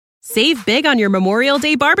Save big on your Memorial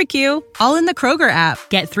Day barbecue, all in the Kroger app.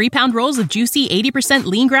 Get 3-pound rolls of juicy 80%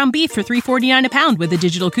 lean ground beef for $3.49 a pound with a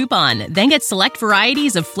digital coupon. Then get select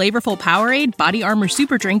varieties of flavorful Powerade, Body Armor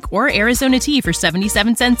Super Drink, or Arizona tea for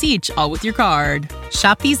 77 cents each, all with your card.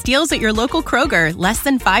 Shop these deals at your local Kroger, less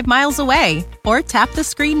than 5 miles away. Or tap the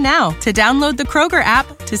screen now to download the Kroger app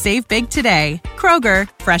to save big today. Kroger,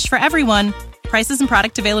 fresh for everyone. Prices and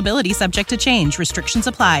product availability subject to change. Restrictions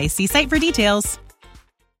apply. See site for details.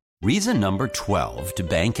 Reason number 12 to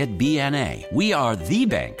bank at BNA. We are the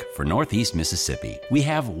bank for Northeast Mississippi. We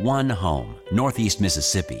have one home, Northeast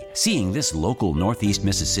Mississippi. Seeing this local Northeast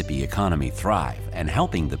Mississippi economy thrive and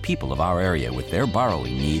helping the people of our area with their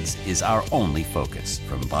borrowing needs is our only focus.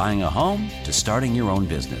 From buying a home to starting your own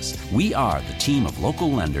business, we are the team of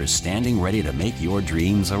local lenders standing ready to make your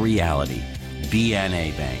dreams a reality.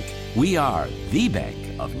 BNA Bank. We are the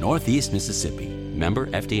bank of Northeast Mississippi. Member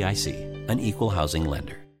FDIC, an equal housing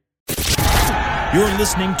lender. You're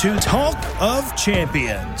listening to Talk of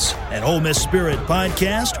Champions, an Ole Miss Spirit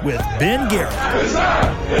podcast with Ben Garrett. It's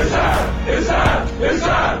time! It's time! It's time! It's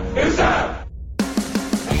time! It's time!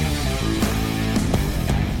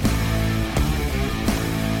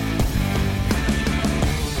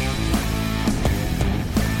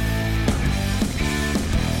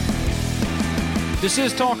 This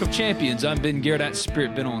is Talk of Champions. I'm Ben Garrett at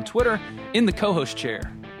Spirit Ben on Twitter in the co-host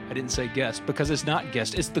chair. I didn't say guest because it's not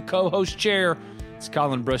guest. It's the co-host chair. It's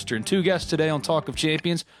Colin Brister and two guests today on Talk of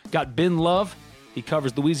Champions. Got Ben Love. He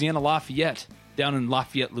covers Louisiana Lafayette down in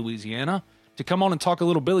Lafayette, Louisiana, to come on and talk a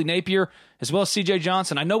little Billy Napier as well as C.J.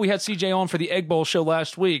 Johnson. I know we had C.J. on for the Egg Bowl show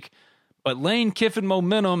last week, but Lane Kiffin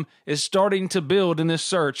momentum is starting to build in this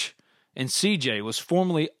search, and C.J. was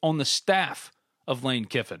formerly on the staff of Lane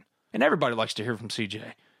Kiffin. And everybody likes to hear from C.J.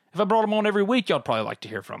 If I brought him on every week, y'all probably like to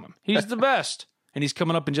hear from him. He's the best. And he's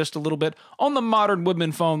coming up in just a little bit on the Modern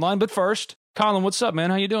Woodman phone line. But first, Colin, what's up, man?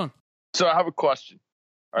 How you doing? So I have a question.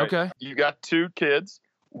 All right. Okay. You got two kids.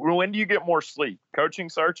 When do you get more sleep? Coaching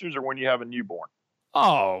searches or when you have a newborn?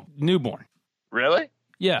 Oh, newborn. Really?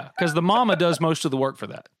 Yeah, because the mama does most of the work for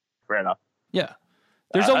that. Fair enough. Yeah.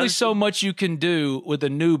 There's only so much you can do with a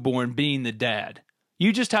newborn being the dad.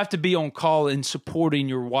 You just have to be on call and supporting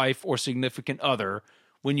your wife or significant other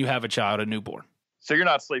when you have a child, a newborn. So you're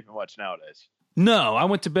not sleeping much nowadays? No, I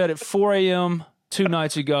went to bed at 4 a.m. 2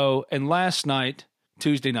 nights ago, and last night,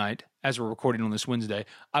 Tuesday night, as we're recording on this Wednesday,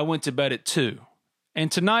 I went to bed at 2. And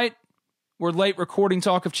tonight, we're late recording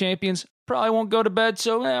Talk of Champions. Probably won't go to bed,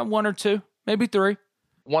 so 1 or 2, maybe 3.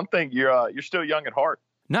 One thing, you're still young at heart.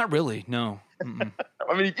 Not really, no.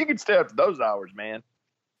 I mean, you can stay up to those hours, man.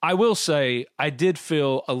 I will say I did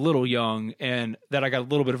feel a little young and that I got a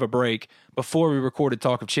little bit of a break. Before we recorded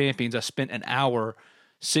Talk of Champions, I spent an hour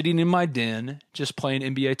sitting in my den just playing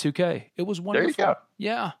NBA 2K. It was wonderful. There you go.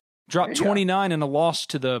 Yeah. Dropped 29 in a loss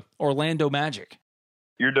to the Orlando Magic.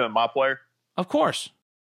 You're doing my player? Of course.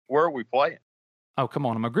 Where are we playing? Oh, come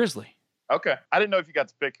on. I'm a Grizzly. Okay. I didn't know if you got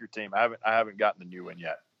to pick your team. I haven't gotten the new one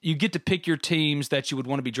yet. You get to pick your teams that you would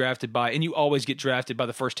want to be drafted by, and you always get drafted by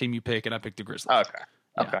the first team you pick, and I picked the Grizzlies. Okay.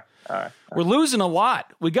 Yeah. Okay. All right. We're losing a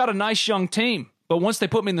lot. We got a nice young team, but once they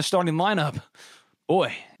put me in the starting lineup,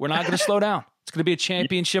 boy, we're not going to slow down. It's going to be a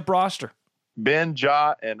championship roster. Ben,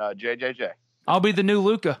 Ja, and JJJ. I'll be the new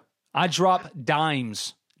Luka. I drop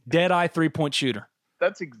dimes. Dead-eye three-point shooter.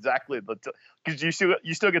 That's exactly because you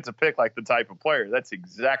still get to pick like the type of player. That's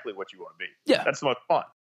exactly what you want to be. Yeah. That's the most fun.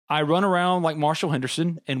 I run around like Marshall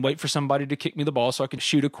Henderson and wait for somebody to kick me the ball so I can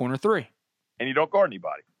shoot a corner three. And you don't guard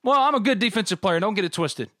anybody. Well, I'm a good defensive player. Don't get it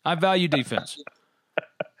twisted. I value defense.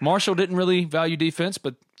 Marshall didn't really value defense,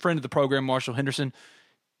 but friend of the program, Marshall Henderson,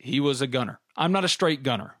 he was a gunner. I'm not a straight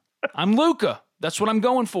gunner. I'm Luka. That's what I'm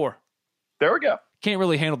going for. There we go. Can't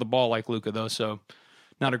really handle the ball like Luka, though, so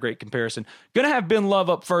not a great comparison. Going to have Ben Love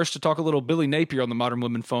up first to talk a little Billy Napier on the Modern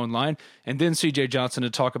Women phone line, and then C.J. Johnson to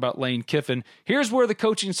talk about Lane Kiffin. Here's where the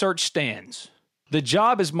coaching search stands. The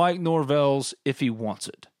job is Mike Norvell's if he wants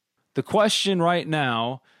it. The question right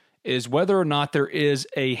now is whether or not there is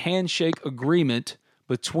a handshake agreement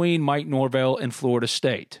between Mike Norvell and Florida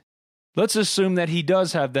State. Let's assume that he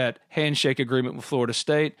does have that handshake agreement with Florida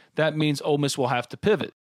State. That means Ole Miss will have to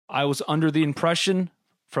pivot. I was under the impression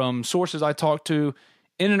from sources I talked to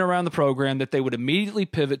in and around the program that they would immediately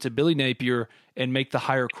pivot to Billy Napier and make the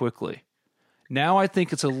hire quickly. Now I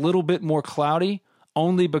think it's a little bit more cloudy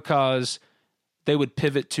only because they would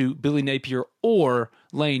pivot to Billy Napier or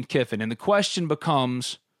Lane Kiffin. And the question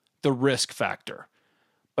becomes the risk factor.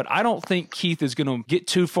 But I don't think Keith is going to get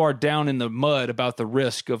too far down in the mud about the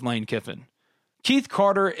risk of Lane Kiffin. Keith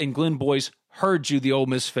Carter and Glenn Boyce heard you, the Ole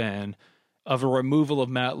Miss fan, of a removal of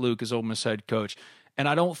Matt Luke as Ole Miss head coach. And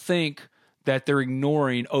I don't think that they're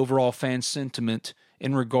ignoring overall fan sentiment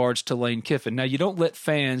in regards to Lane Kiffin. Now, you don't let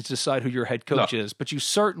fans decide who your head coach is, but you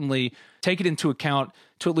certainly take it into account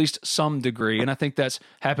to at least some degree. And I think that's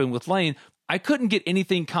happened with Lane. I couldn't get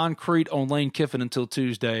anything concrete on Lane Kiffin until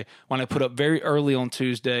Tuesday when I put up very early on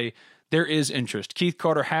Tuesday. There is interest. Keith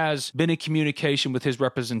Carter has been in communication with his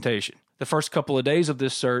representation. The first couple of days of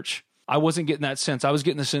this search, I wasn't getting that sense. I was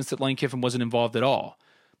getting the sense that Lane Kiffin wasn't involved at all.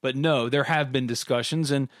 But no, there have been discussions,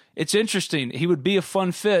 and it's interesting. He would be a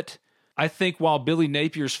fun fit. I think while Billy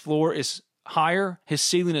Napier's floor is higher, his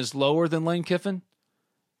ceiling is lower than Lane Kiffin.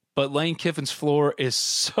 But Lane Kiffin's floor is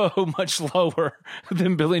so much lower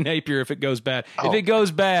than Billy Napier if it goes bad. If it goes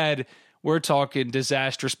bad, we're talking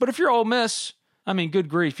disastrous. But if you're Ole Miss, I mean, good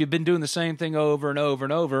grief, you've been doing the same thing over and over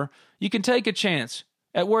and over. You can take a chance.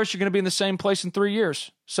 At worst, you're going to be in the same place in 3 years.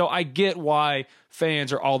 So I get why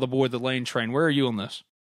fans are all aboard the Lane train. Where are you on this?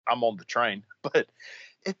 I'm on the train. But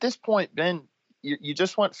at this point, Ben, you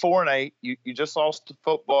just went 4-8. You just lost the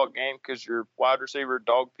football game because your wide receiver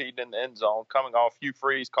dog peed in the end zone, coming off Hugh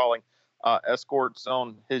Freeze calling escorts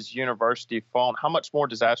on his university phone. How much more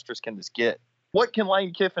disastrous can this get? What can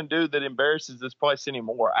Lane Kiffin do that embarrasses this place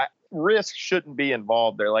anymore? Risk shouldn't be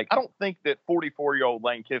involved there. Like, I don't think that 44-year-old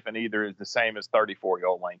Lane Kiffin either is the same as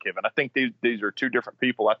 34-year-old Lane Kiffin. I think these are two different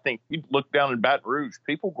people. I think you look down in Baton Rouge,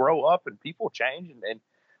 people grow up and people change and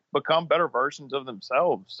become better versions of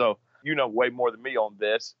themselves. So, you know way more than me on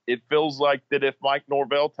this. It feels like that if Mike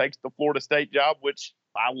Norvell takes the Florida State job, which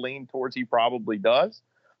I lean towards he probably does,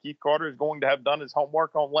 Keith Carter is going to have done his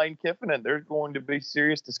homework on Lane Kiffin, and there's going to be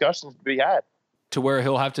serious discussions to be had. To where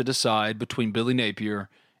he'll have to decide between Billy Napier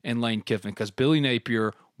and Lane Kiffin, because Billy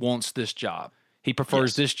Napier wants this job. He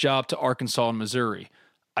prefers this job to Arkansas and Missouri.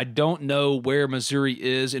 I don't know where Missouri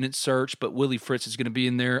is in its search, but Willie Fritz is going to be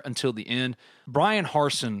in there until the end. Brian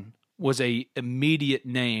Harsin was a immediate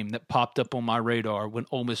name that popped up on my radar when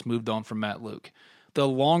Ole Miss moved on from Matt Luke. The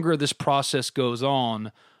longer this process goes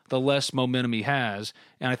on, the less momentum he has,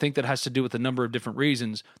 and I think that has to do with a number of different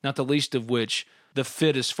reasons, not the least of which the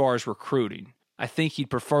fit as far as recruiting. I think he'd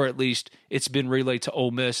prefer, at least it's been relayed to Ole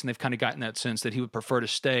Miss, and they've kind of gotten that sense that he would prefer to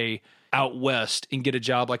stay out west and get a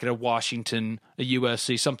job like at a Washington, a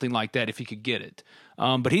USC, something like that if he could get it.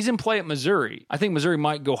 But he's in play at Missouri. I think Missouri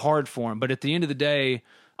might go hard for him, but at the end of the day,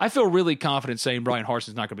 I feel really confident saying Brian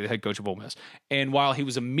Harsin's not going to be the head coach of Ole Miss. And while he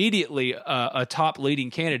was immediately a top leading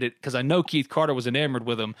candidate, because I know Keith Carter was enamored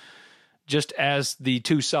with him, just as the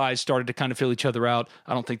two sides started to kind of fill each other out,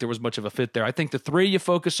 I don't think there was much of a fit there. I think the three you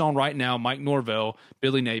focus on right now, Mike Norvell,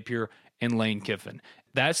 Billy Napier, and Lane Kiffin.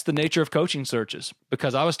 That's the nature of coaching searches,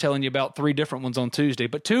 because I was telling you about three different ones on Tuesday,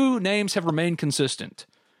 but two names have remained consistent,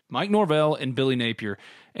 Mike Norvell and Billy Napier.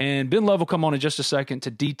 And Ben Love will come on in just a second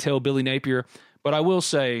to detail Billy Napier, but I will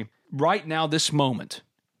say right now, this moment,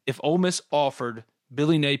 if Ole Miss offered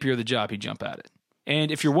Billy Napier the job, he'd jump at it.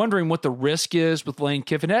 And if you're wondering what the risk is with Lane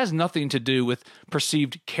Kiffin, it has nothing to do with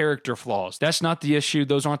perceived character flaws. That's not the issue.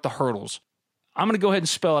 Those aren't the hurdles. I'm going to go ahead and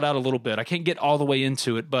spell it out a little bit. I can't get all the way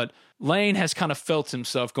into it, but Lane has kind of felt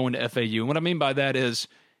himself going to FAU. And what I mean by that is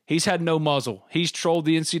he's had no muzzle. He's trolled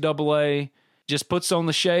the NCAA, just puts on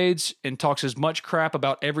the shades and talks as much crap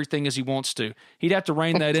about everything as he wants to. He'd have to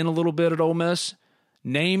rein that in a little bit at Ole Miss,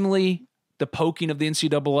 namely the poking of the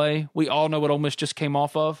NCAA. We all know what Ole Miss just came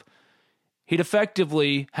off of. He'd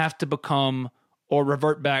effectively have to become or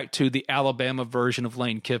revert back to the Alabama version of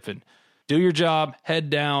Lane Kiffin. Do your job, head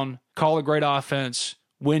down, call a great offense,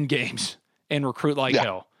 win games, and recruit like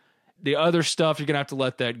hell. The other stuff, you're going to have to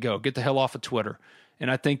let that go. Get the hell off of Twitter.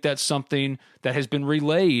 And I think that's something that has been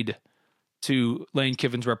relayed to Lane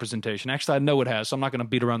Kiffin's representation. Actually, I know it has, so I'm not going to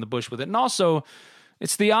beat around the bush with it. And also,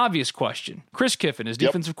 it's the obvious question. Chris Kiffin, his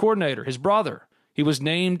defensive coordinator, his brother, he was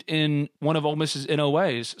named in one of Ole Miss's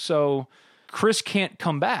NOAs, so Chris can't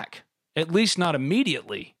come back, at least not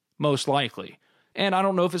immediately, most likely. And I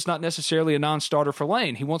don't know if it's not necessarily a non-starter for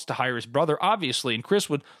Lane. He wants to hire his brother, obviously, and Chris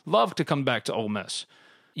would love to come back to Ole Miss.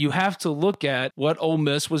 You have to look at what Ole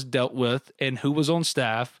Miss was dealt with and who was on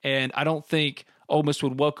staff, and I don't think Ole Miss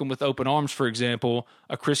would welcome with open arms, for example,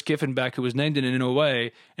 a Chris Kiffin back who was named in an NOA,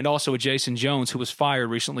 and also a Jason Jones who was fired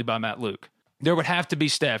recently by Matt Luke. There would have to be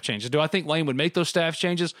staff changes. Do I think Lane would make those staff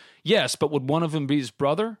changes? Yes, but would one of them be his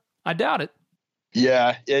brother? I doubt it.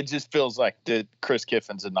 Yeah, it just feels like Chris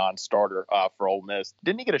Kiffin's a non-starter for Ole Miss.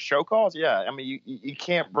 Didn't he get a show cause? Yeah, I mean, you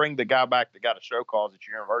can't bring the guy back that got a show cause at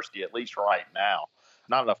your university, at least right now.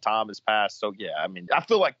 Not enough time has passed. So, yeah, I mean, I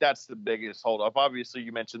feel like that's the biggest holdup. Obviously,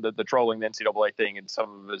 you mentioned the trolling the NCAA thing and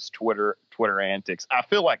some of his Twitter antics. I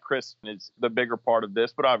feel like Chris is the bigger part of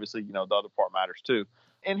this, but obviously, the other part matters too.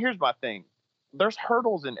 And here's my thing. there's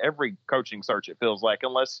hurdles in every coaching search, it feels like,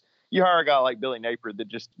 unless you hire a guy like Billy Napier that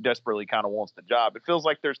just desperately kind of wants the job. It feels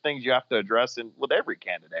like there's things you have to address with every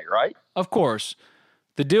candidate, right? Of course.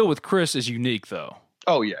 The deal with Chris is unique, though.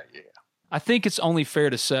 Oh, yeah. I think it's only fair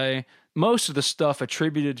to say most of the stuff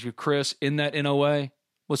attributed to Chris in that NOA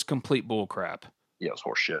was complete bullcrap. Yeah, it was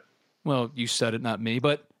horse shit. Well, you said it, not me.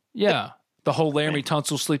 But, yeah, the whole Laramie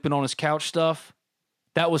Tunsil sleeping on his couch stuff,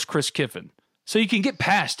 that was Chris Kiffin. So you can get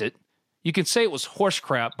past it. You can say it was horse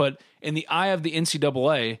crap, but in the eye of the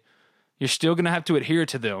NCAA, you're still going to have to adhere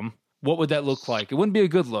to them. What would that look like? It wouldn't be a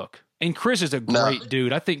good look. And Chris is a great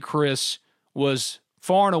dude. I think Chris was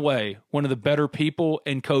far and away one of the better people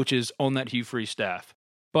and coaches on that Hugh Freeze staff.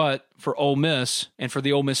 But for Ole Miss and for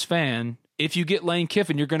the Ole Miss fan, if you get Lane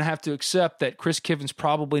Kiffin, you're going to have to accept that Chris Kiffin's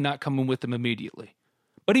probably not coming with them immediately.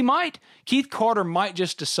 But he might. Keith Carter might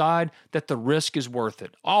just decide that the risk is worth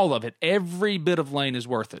it. All of it. Every bit of Lane is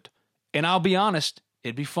worth it. And I'll be honest,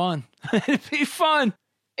 it'd be fun. It'd be fun.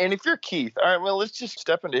 And if you're Keith, all right, well, let's just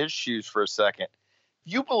step into his shoes for a second.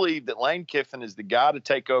 If you believe that Lane Kiffin is the guy to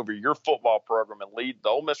take over your football program and lead the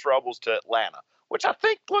Ole Miss Rebels to Atlanta, which I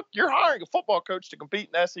think, look, you're hiring a football coach to compete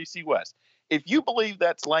in the SEC West. If you believe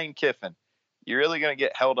that's Lane Kiffin, you're really going to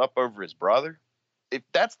get held up over his brother? If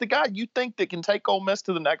that's the guy you think that can take Ole Miss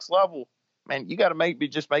to the next level, man, you got to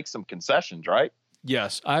make some concessions, right?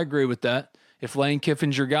 Yes, I agree with that. If Lane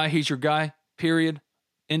Kiffin's your guy, he's your guy, period.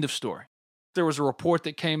 End of story. There was a report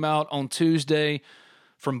that came out on Tuesday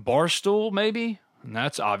from Barstool, maybe, and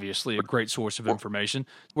that's obviously a great source of information.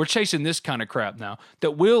 We're chasing this kind of crap now,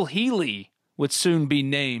 that Will Healy would soon be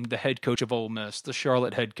named the head coach of Ole Miss, the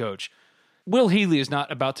Charlotte head coach. Will Healy is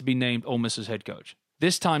not about to be named Ole Miss's head coach.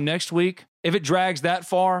 This time next week, if it drags that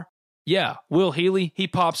far, yeah, Will Healy, he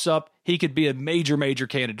pops up. He could be a major, major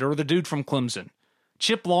candidate, or the dude from Clemson.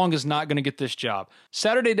 Chip Long is not going to get this job.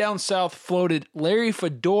 Saturday Down South floated Larry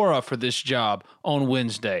Fedora for this job on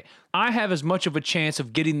Wednesday. I have as much of a chance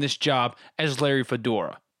of getting this job as Larry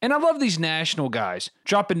Fedora. And I love these national guys,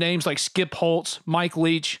 dropping names like Skip Holtz, Mike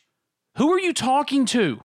Leach. Who are you talking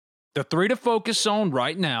to? The three to focus on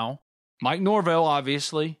right now, Mike Norvell,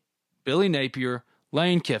 obviously, Billy Napier,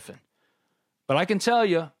 Lane Kiffin. But I can tell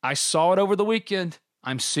you, I saw it over the weekend.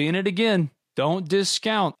 I'm seeing it again. Don't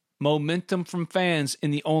discount momentum from fans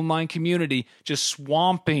in the online community just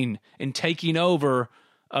swamping and taking over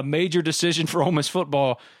a major decision for Ole Miss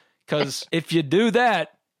football. Because if you do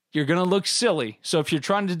that, you're going to look silly. So if you're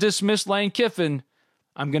trying to dismiss Lane Kiffin,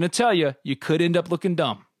 I'm going to tell you, you could end up looking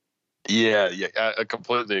dumb. Yeah, I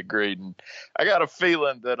completely agreed. And I got a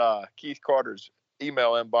feeling that Keith Carter's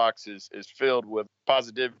email inbox is filled with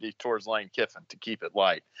positivity towards Lane Kiffin, to keep it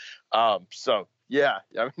light. So, yeah,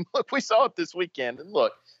 I mean, look, we saw it this weekend. And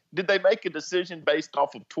look, did they make a decision based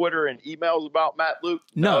off of Twitter and emails about Matt Luke?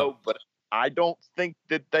 No, but I don't think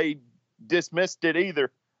that they dismissed it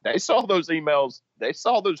either. They saw those emails. They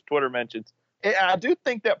saw those Twitter mentions. And I do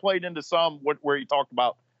think that played into some where he talked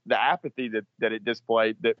about the apathy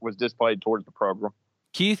that was displayed towards the program.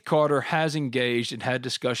 Keith Carter has engaged and had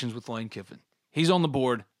discussions with Lane Kiffin. He's on the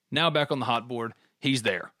board, now back on the hot board. He's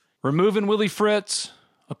there. Removing Willie Fritz,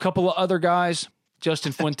 a couple of other guys.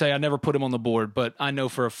 Justin Fuente, I never put him on the board, but I know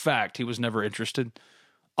for a fact he was never interested.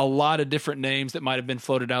 A lot of different names that might have been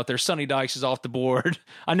floated out there. Sonny Dykes is off the board.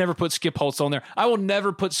 I never put Skip Holtz on there. I will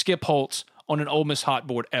never put Skip Holtz on an Ole Miss hot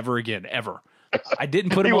board ever again, ever. I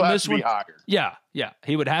didn't put him on this one. Yeah.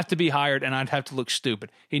 He would have to be hired, and I'd have to look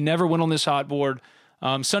stupid. He never went on this hot board.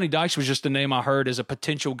 Sonny Dykes was just a name I heard as a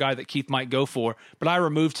potential guy that Keith might go for, but I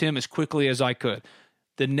removed him as quickly as I could.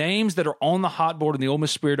 The names that are on the hot board in the Ole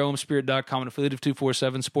Miss Spirit, OleMissSpirit.com, an affiliate of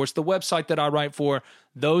 247 Sports, the website that I write for,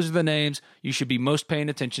 those are the names you should be most paying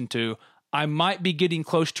attention to. I might be getting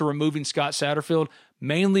close to removing Scott Satterfield,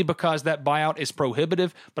 mainly because that buyout is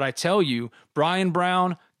prohibitive, but I tell you, Brian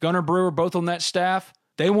Brown, Gunnar Brewer, both on that staff,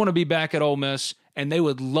 they want to be back at Ole Miss, and they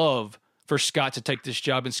would love for Scott to take this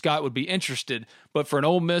job, and Scott would be interested. But for an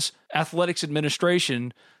Ole Miss athletics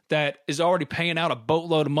administration that is already paying out a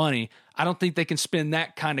boatload of money, I don't think they can spend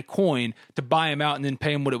that kind of coin to buy him out and then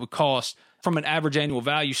pay him what it would cost from an average annual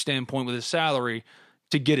value standpoint with his salary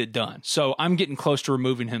to get it done. So I'm getting close to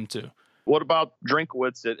removing him too. What about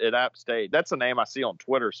Drinkwitz at App State? That's a name I see on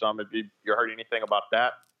Twitter. Some have you heard anything about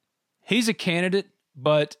that? He's a candidate,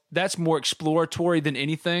 but that's more exploratory than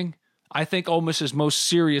anything. I think Ole Miss is most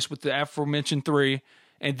serious with the aforementioned three,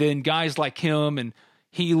 and then guys like him and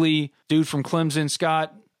Healy, dude from Clemson,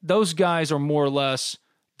 Scott, those guys are more or less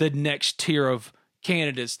the next tier of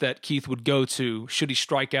candidates that Keith would go to should he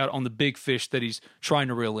strike out on the big fish that he's trying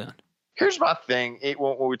to reel in. Here's my thing.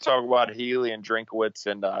 When we talk about Healy and Drinkwitz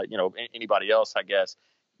and, anybody else, I guess,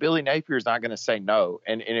 Billy Napier's not going to say no.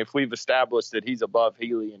 And if we've established that he's above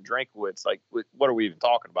Healy and Drinkwitz, like, what are we even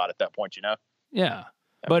talking about at that point, Yeah.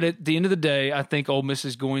 But at the end of the day, I think Ole Miss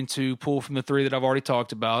is going to pull from the three that I've already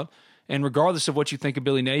talked about. And regardless of what you think of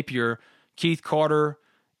Billy Napier, Keith Carter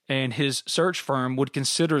and his search firm would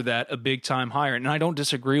consider that a big-time hire. And I don't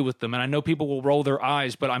disagree with them. And I know people will roll their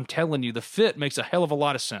eyes, but I'm telling you, the fit makes a hell of a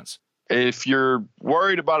lot of sense. If you're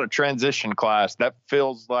worried about a transition class, that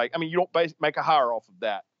feels like, you don't make a hire off of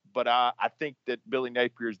that. But I think that Billy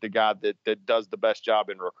Napier is the guy that does the best job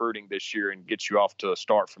in recruiting this year and gets you off to a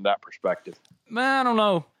start from that perspective. Man, I don't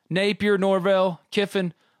know. Napier, Norvell,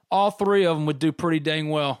 Kiffin, all three of them would do pretty dang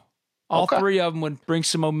well. All three of them would bring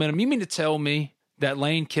some momentum. You mean to tell me that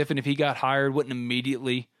Lane Kiffin, if he got hired, wouldn't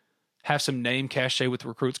immediately have some name cachet with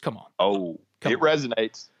recruits? Come on. It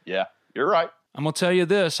resonates. Yeah, you're right. I'm going to tell you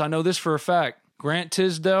this. I know this for a fact. Grant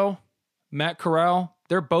Tisdale, Matt Corral,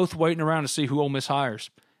 they're both waiting around to see who Ole Miss hires.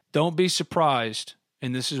 Don't be surprised,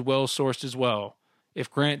 and this is well-sourced as well,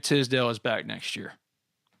 if Grant Tisdale is back next year.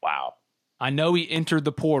 Wow. I know he entered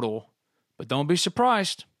the portal, but don't be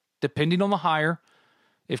surprised, depending on the hire,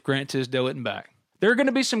 if Grant Tisdale isn't back. There are going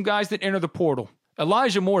to be some guys that enter the portal.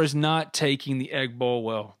 Elijah Moore is not taking the Egg Bowl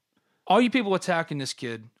well. All you people attacking this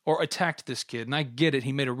kid, or attacked this kid, and I get it,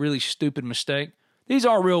 he made a really stupid mistake. These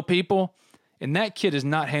are real people, and that kid has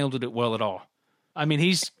not handled it well at all.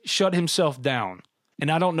 He's shut himself down. And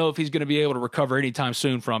I don't know if he's going to be able to recover anytime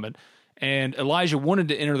soon from it. And Elijah wanted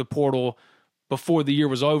to enter the portal before the year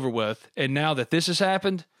was over with. And now that this has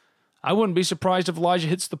happened, I wouldn't be surprised if Elijah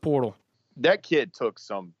hits the portal. That kid took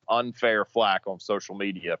some unfair flack on social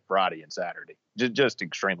media Friday and Saturday. Just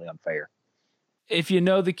extremely unfair. If you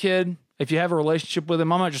know the kid, if you have a relationship with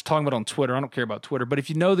him, I'm not just talking about on Twitter. I don't care about Twitter. But if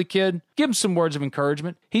you know the kid, give him some words of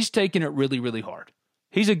encouragement. He's taking it really, really hard.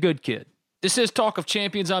 He's a good kid. This is Talk of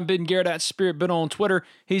Champions. I'm Ben Garrett at Spirit Ben on Twitter.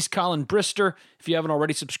 He's Colin Brister. If you haven't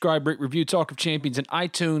already, subscribe, rate, review Talk of Champions in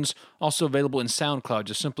iTunes. Also available in SoundCloud.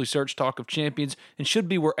 Just simply search Talk of Champions and should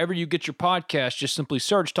be wherever you get your podcast. Just simply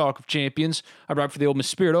search Talk of Champions. I write for the Ole Miss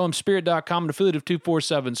Spirit, omspirit.com, an affiliate of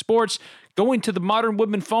 247 Sports. Going to the Modern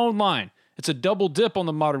Women phone line. It's a double dip on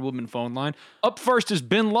the Modern Women phone line. Up first is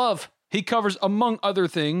Ben Love. He covers, among other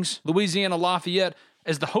things, Louisiana Lafayette,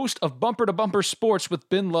 as the host of Bumper to Bumper Sports with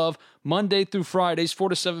Ben Love, Monday through Fridays, 4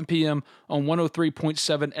 to 7 p.m. on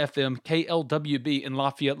 103.7 FM KLWB in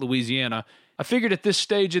Lafayette, Louisiana. I figured at this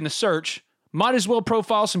stage in the search, might as well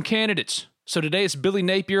profile some candidates. So today it's Billy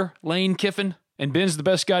Napier, Lane Kiffin, and Ben's the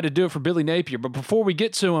best guy to do it for Billy Napier. But before we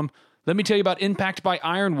get to him, let me tell you about Impact by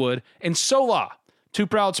Ironwood and Sola, two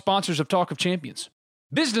proud sponsors of Talk of Champions.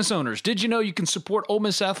 Business owners, did you know you can support Ole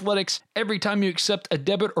Miss Athletics every time you accept a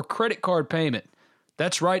debit or credit card payment?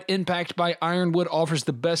 That's right, Impact by Ironwood offers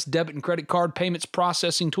the best debit and credit card payments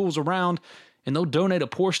processing tools around, and they'll donate a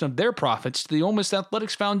portion of their profits to the Ole Miss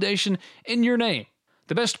Athletics Foundation in your name.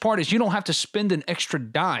 The best part is you don't have to spend an extra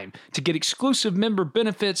dime to get exclusive member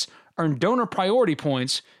benefits, earn donor priority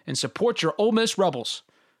points, and support your Ole Miss Rebels.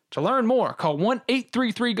 To learn more, call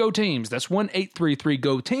 1-833-GO-TEAMS. That's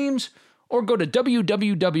 1-833-GO-TEAMS, or go to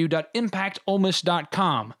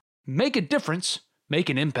www.impactolemiss.com. Make a difference, make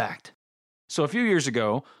an impact. So a few years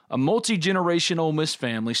ago, a multi-generation Ole Miss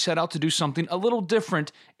family set out to do something a little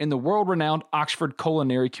different in the world-renowned Oxford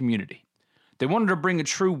culinary community. They wanted to bring a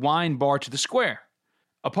true wine bar to the square.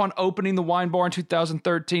 Upon opening the wine bar in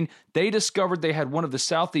 2013, they discovered they had one of the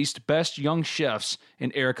Southeast's best young chefs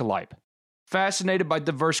in Erica Leip. Fascinated by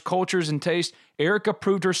diverse cultures and tastes, Erica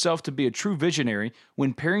proved herself to be a true visionary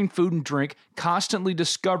when pairing food and drink, constantly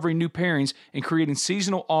discovering new pairings, and creating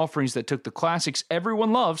seasonal offerings that took the classics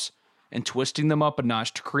everyone loves and twisting them up a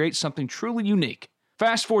notch to create something truly unique.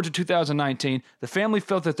 Fast forward to 2019, the family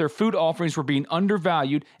felt that their food offerings were being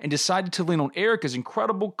undervalued and decided to lean on Erica's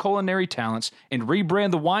incredible culinary talents and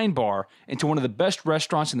rebrand the wine bar into one of the best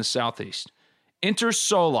restaurants in the Southeast. Enter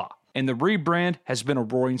Sola, and the rebrand has been a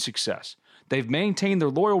roaring success. They've maintained their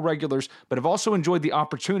loyal regulars, but have also enjoyed the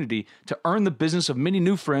opportunity to earn the business of many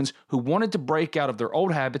new friends who wanted to break out of their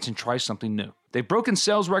old habits and try something new. They've broken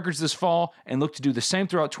sales records this fall and look to do the same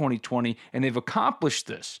throughout 2020, and they've accomplished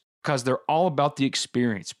this because they're all about the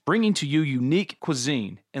experience, bringing to you unique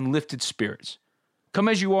cuisine and lifted spirits. Come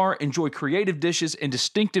as you are, enjoy creative dishes and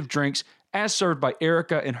distinctive drinks as served by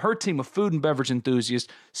Erica and her team of food and beverage enthusiasts,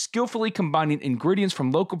 skillfully combining ingredients from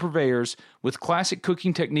local purveyors with classic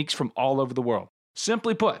cooking techniques from all over the world.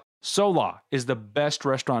 Simply put, Sola is the best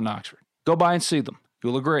restaurant in Oxford. Go by and see them.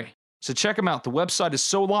 You'll agree. So check them out. The website is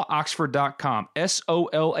solaoxford.com,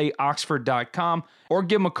 SOLA Oxford.com, or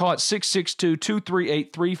give them a call at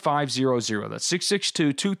 662-238-3500. That's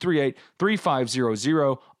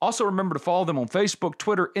 662-238-3500. Also remember to follow them on Facebook,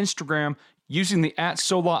 Twitter, Instagram, using the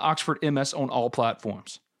 @SolaOxfordMS on all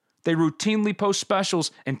platforms. They routinely post specials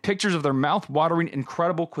and pictures of their mouth-watering,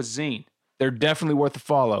 incredible cuisine. They're definitely worth a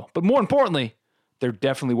follow. But more importantly, they're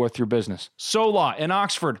definitely worth your business. Sola in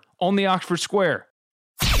Oxford, on the Oxford Square.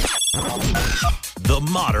 The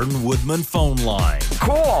Modern Woodman phone line,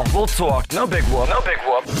 Cool, we'll talk. No big whoop.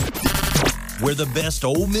 where the best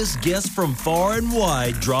Ole Miss guests from far and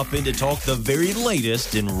wide drop in to talk the very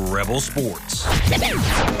latest in Rebel sports.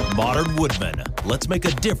 Modern Woodman, let's make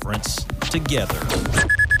a difference together.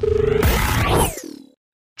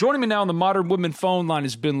 Joining me now on the Modern Woodman phone line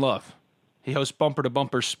is Ben Love. He hosts Bumper to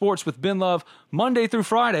Bumper Sports with Ben Love Monday through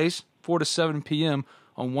Fridays, 4 to 7 p.m.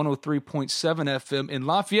 on 103.7 FM in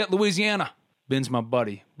Lafayette, Louisiana. Ben's my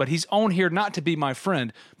buddy, but he's on here not to be my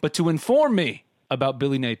friend, but to inform me about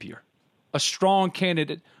Billy Napier, a strong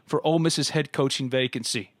candidate for Ole Miss's head coaching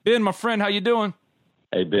vacancy. Ben, my friend, how you doing?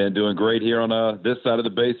 Hey, Ben, doing great here on this side of the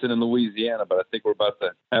basin in Louisiana, but I think we're about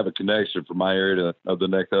to have a connection from my area to the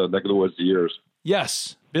neck of the woods to yours.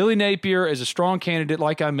 Yes, Billy Napier is a strong candidate,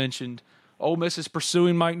 like I mentioned. Ole Miss is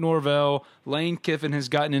pursuing Mike Norvell. Lane Kiffin has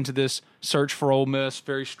gotten into this search for Ole Miss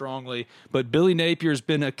very strongly. But Billy Napier has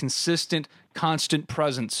been a consistent, constant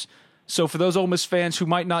presence. So for those Ole Miss fans who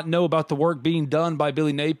might not know about the work being done by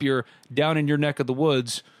Billy Napier down in your neck of the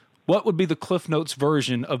woods, what would be the Cliff Notes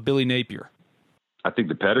version of Billy Napier? I think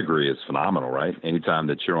the pedigree is phenomenal, right? Anytime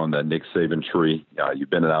that you're on that Nick Saban tree, you've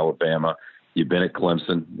been at Alabama, you've been at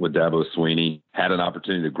Clemson with Dabo Swinney, had an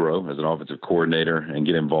opportunity to grow as an offensive coordinator and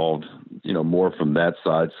get involved, more from that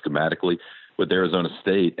side schematically with Arizona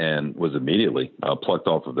State, and was immediately plucked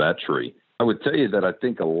off of that tree. I would tell you that I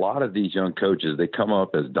think a lot of these young coaches, they come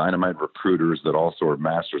up as dynamite recruiters that also are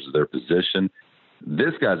masters of their position.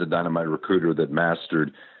 This guy's a dynamite recruiter that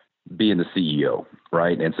mastered being the CEO,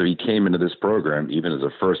 right? And so he came into this program even as a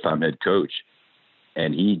first-time head coach,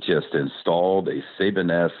 and he just installed a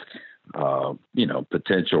Saban-esque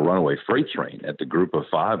potential runaway freight train at the group of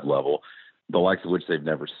 5 level, the likes of which they've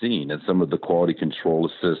never seen. And some of the quality control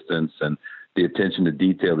assistance and the attention to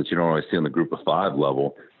detail that you don't always see on the group of 5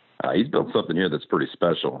 level, he's built something here that's pretty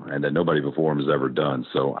special and that nobody before him has ever done.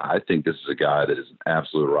 So I think this is a guy that is an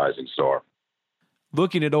absolute rising star.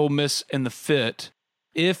 Looking at Ole Miss and the fit,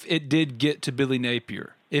 if it did get to Billy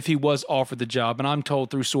Napier, if he was offered the job, and I'm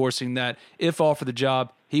told through sourcing that if offered the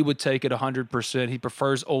job, he would take it 100%. He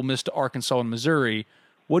prefers Ole Miss to Arkansas and Missouri.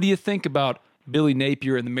 What do you think about Billy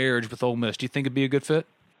Napier and the marriage with Ole Miss? Do you think it'd be a good fit?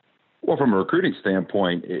 Well, from a recruiting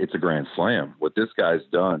standpoint, it's a grand slam. What this guy's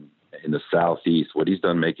done in the Southeast, what he's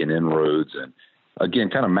done making inroads and, again,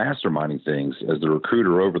 kind of masterminding things as the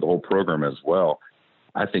recruiter over the whole program as well,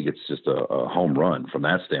 I think it's just a home run from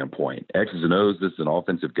that standpoint. X's and O's, this is an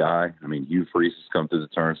offensive guy. I mean, Hugh Freeze has come through the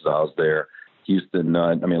turnstiles there. Houston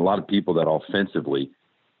Nutt. I mean, a lot of people that offensively,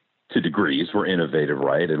 to degrees, were innovative,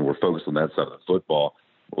 right, and we're focused on that side of the football.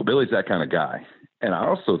 Well, Billy's that kind of guy. And I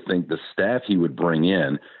also think the staff he would bring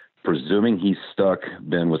in, presuming he's stuck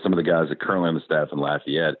then with some of the guys that are currently on the staff in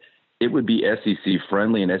Lafayette, it would be SEC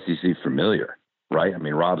friendly and SEC familiar, right? I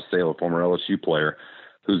mean, Rob Sale, a former LSU player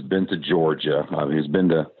who's been to Georgia, who's been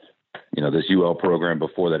to, this UL program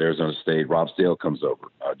before that, Arizona State. Rob Sale comes over.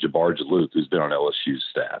 Jabbar Jalouf, who's been on LSU's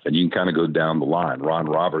staff. And you can kind of go down the line. Ron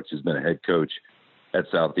Roberts, who's been a head coach at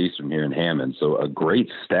Southeastern here in Hammond. So a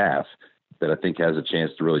great staff that I think has a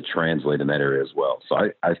chance to really translate in that area as well. So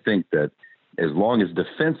I think that as long as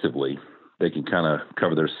defensively they can kind of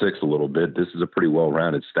cover their six a little bit, this is a pretty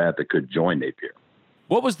well-rounded staff that could join Napier.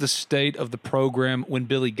 What was the state of the program when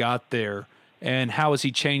Billy got there, and how has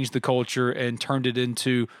he changed the culture and turned it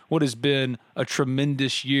into what has been a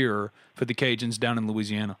tremendous year for the Cajuns down in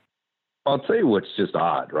Louisiana? I'll tell you what's just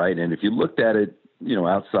odd, right? And if you looked at it,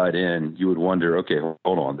 outside in, you would wonder, okay,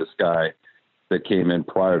 hold on, this guy that came in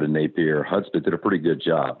prior to Napier, Hudspeth, did a pretty good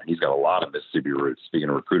job. He's got a lot of Mississippi roots, speaking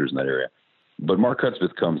of recruiters in that area. But Mark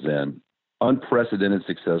Hudspeth comes in, unprecedented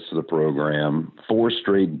success for the program, 4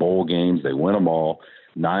 straight bowl games. They win them all,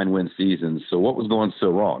 9-win seasons. So what was going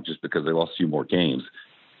so wrong? Just because they lost a few more games.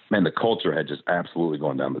 Man, the culture had just absolutely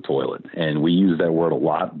gone down the toilet. And we use that word a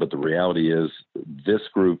lot, but the reality is this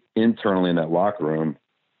group internally in that locker room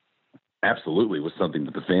absolutely was something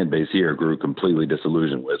that the fan base here grew completely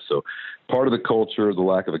disillusioned with. So part of the culture, the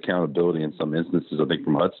lack of accountability in some instances, I think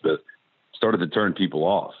from Hudspeth, started to turn people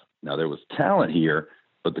off. Now, there was talent here,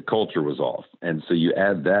 but the culture was off. And so you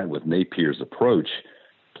add that with Napier's approach,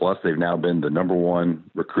 plus they've now been the number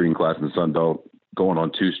 1 recruiting class in the Sun Belt going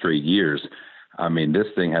on 2 straight years. I mean, this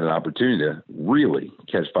thing had an opportunity to really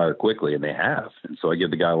catch fire quickly, and they have. And so I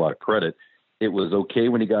give the guy a lot of credit. It was okay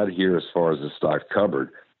when he got here as far as the stock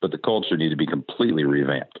covered, but the culture needed to be completely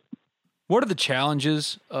revamped. What are the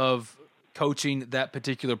challenges of coaching that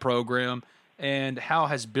particular program, and how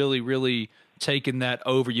has Billy really taken that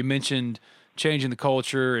over? You mentioned changing the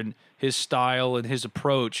culture and his style and his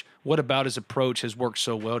approach. What about his approach has worked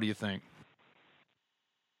so well, do you think?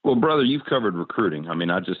 Well, brother, you've covered recruiting. I mean,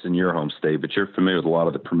 not just in your home state, but you're familiar with a lot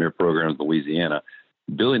of the premier programs in Louisiana.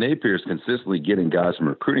 Billy Napier is consistently getting guys from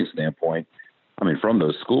a recruiting standpoint, I mean, from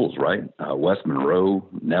those schools, right? West Monroe,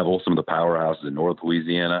 Neville, some of the powerhouses in North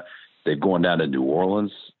Louisiana. They've gone down to New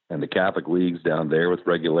Orleans and the Catholic leagues down there with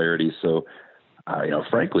regularity. So,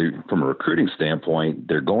 frankly, from a recruiting standpoint,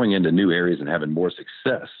 they're going into new areas and having more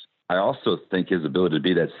success. I also think his ability to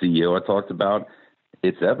be that CEO I talked about,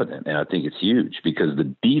 it's evident, and I think it's huge because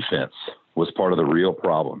the defense was part of the real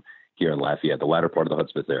problem here in Lafayette, the latter part of the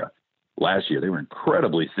Hudspeth era. Last year, they were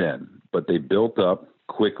incredibly thin, but they built up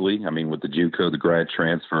quickly. I mean, with the JUCO, the grad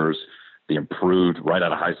transfers, the improved right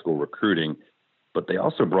out of high school recruiting, but they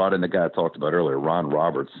also brought in the guy I talked about earlier, Ron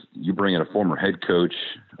Roberts. You bring in a former head coach,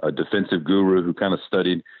 a defensive guru who kind of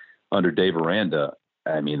studied under Dave Aranda.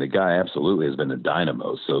 I mean, the guy absolutely has been a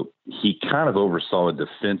dynamo. So he kind of oversaw a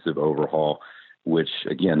defensive overhaul, which,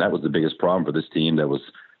 again, that was the biggest problem for this team that was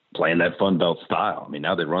playing that Fun Belt style. I mean,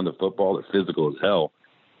 now they run the football, they're physical as hell,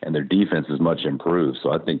 and their defense is much improved.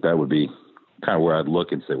 So I think that would be kind of where I'd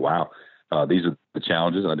look and say, wow, these are the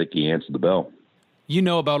challenges, and I think he answered the bell. You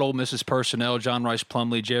know about Ole Miss's personnel, John Rice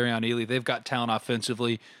Plumlee, Jerrion Ely. They've got talent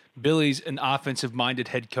offensively. Billy's an offensive-minded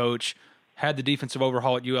head coach, had the defensive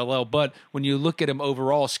overhaul at ULL. But when you look at him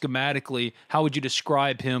overall, schematically, how would you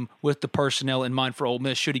describe him with the personnel in mind for Ole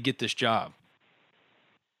Miss should he get this job?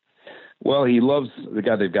 Well, he loves the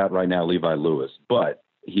guy they've got right now, Levi Lewis, but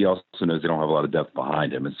he also knows they don't have a lot of depth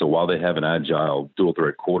behind him. And so while they have an agile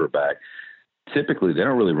dual-threat quarterback, typically they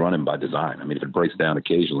don't really run him by design. I mean, if it breaks down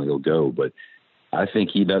occasionally, he'll go. But I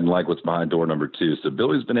think he doesn't like what's behind door number 2. So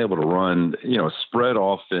Billy's been able to run, a spread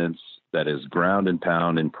offense that is ground and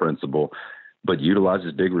pound in principle, but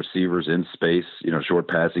utilizes big receivers in space, short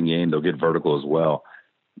passing game. They'll get vertical as well.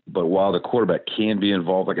 But while the quarterback can be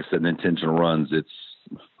involved, like I said, in intentional runs, it's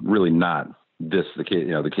really not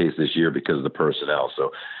the case this year because of the personnel.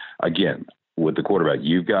 So again, with the quarterback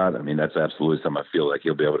you've got, I mean, that's absolutely something I feel like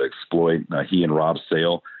he'll be able to exploit. He and Rob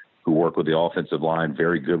Sale, who work with the offensive line,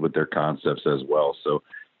 very good with their concepts as well. So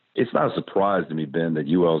it's not a surprise to me, Ben, that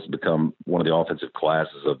UL has become one of the offensive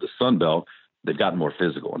classes of the Sun Belt. They've gotten more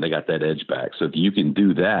physical and they got that edge back. So if you can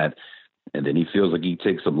do that, and then he feels like he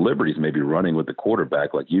takes some liberties, maybe running with the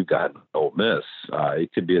quarterback like you've got in Ole Miss,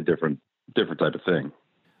 it could be a different type of thing.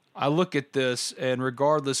 I look at this, and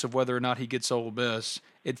regardless of whether or not he gets Ole Miss,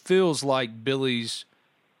 it feels like Billy's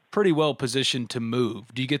pretty well positioned to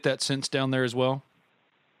move. Do you get that sense down there as well?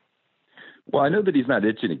 Well, I know that he's not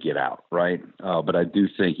itching to get out, right? But I do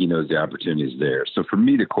think he knows the opportunity is there. So for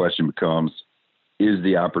me, the question becomes, is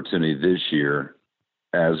the opportunity this year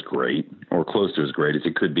as great or close to as great as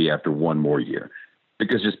it could be after one more year?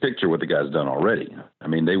 Because just picture what the guy's done already. I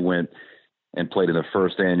mean, they went and played in the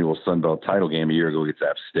first annual Sun Belt title game a year ago against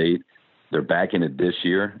App State. They're back in it this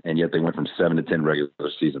year, and yet they went from 7 to 10 regular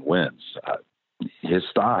season wins. His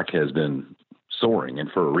stock has been soaring,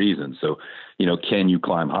 and for a reason. So, can you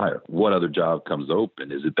climb higher? What other job comes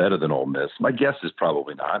open? Is it better than Ole Miss? My guess is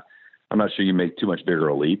probably not. I'm not sure you make too much bigger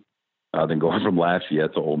a leap than going from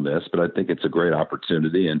Lafayette to Ole Miss, but I think it's a great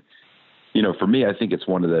opportunity. And, for me, I think it's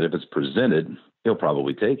one that if it's presented, he'll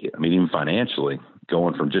probably take it. I mean, even financially,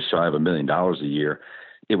 going from just shy of $1 million a year,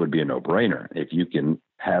 it would be a no-brainer. If you can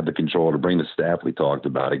have the control to bring the staff we talked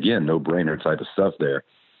about, again, no-brainer type of stuff there.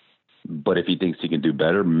 But if he thinks he can do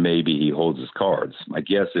better, maybe he holds his cards. My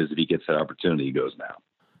guess is if he gets that opportunity, he goes now.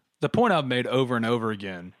 The point I've made over and over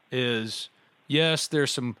again is, yes,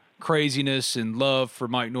 there's some craziness and love for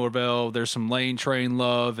Mike Norvell. There's some lane train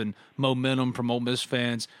love and momentum from Ole Miss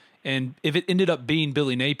fans. And if it ended up being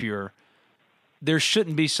Billy Napier, there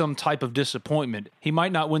shouldn't be some type of disappointment. He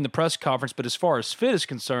might not win the press conference, but as far as fit is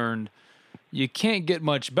concerned, you can't get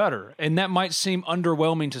much better. And that might seem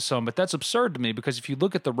underwhelming to some, but that's absurd to me because if you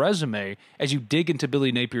look at the resume, as you dig into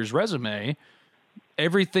Billy Napier's resume,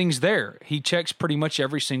 everything's there. He checks pretty much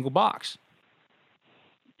every single box.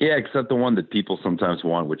 Yeah, except the one that people sometimes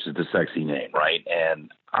want, which is the sexy name, right?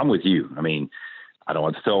 And I'm with you. I mean, I don't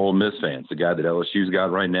want to tell Ole Miss fans, the guy that LSU's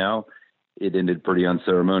got right now, it ended pretty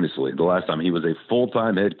unceremoniously. The last time he was a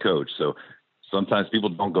full-time head coach. So sometimes people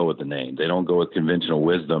don't go with the name. They don't go with conventional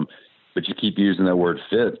wisdom, but you keep using that word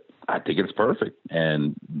fit. I think it's perfect.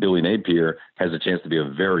 And Billy Napier has a chance to be a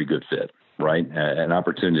very good fit, right? An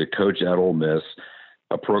opportunity to coach at Ole Miss,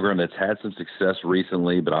 a program that's had some success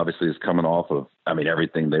recently, but obviously is coming off of,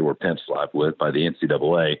 everything they were pimp-slapped with by the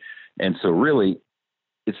NCAA. And so really,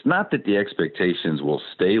 it's not that the expectations will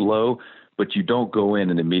stay low, but you don't go in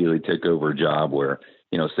and immediately take over a job where,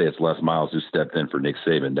 say it's Les Miles who stepped in for Nick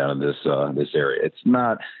Saban down in this area. It's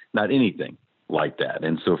not anything like that.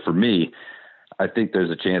 And so for me, I think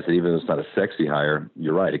there's a chance that even though it's not a sexy hire,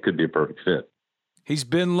 you're right, it could be a perfect fit. He's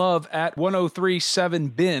Ben Love at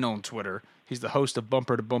 1037Ben on Twitter. He's the host of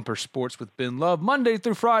Bumper to Bumper Sports with Ben Love, Monday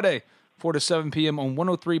through Friday, 4 to 7 p.m. on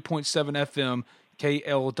 103.7 FM,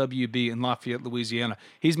 KLWB in Lafayette, Louisiana.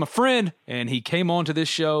 He's my friend, and he came on to this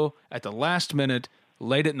show at the last minute,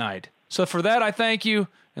 late at night. So for that, I thank you,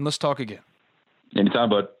 and let's talk again. Anytime,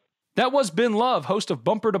 bud. That was Ben Love, host of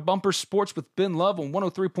Bumper to Bumper Sports with Ben Love on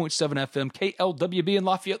 103.7 FM, KLWB in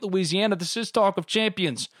Lafayette, Louisiana. This is Talk of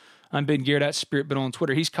Champions. I'm Ben Garrett at Spirit Ben on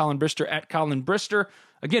Twitter. He's Colin Brister at Colin Brister.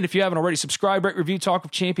 Again, if you haven't already, subscribe, rate, review Talk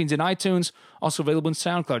of Champions in iTunes. Also available in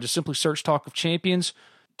SoundCloud. Just simply search Talk of Champions.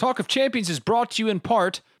 Talk of Champions is brought to you in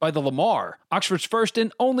part by the Lamar, Oxford's first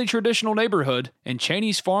and only traditional neighborhood, and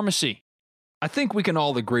Cheney's Pharmacy. I think we can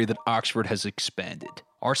all agree that Oxford has expanded.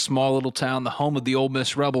 Our small little town, the home of the Ole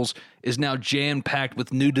Miss Rebels, is now jam-packed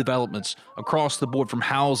with new developments across the board, from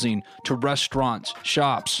housing to restaurants,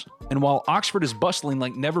 shops. And while Oxford is bustling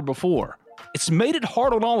like never before, it's made it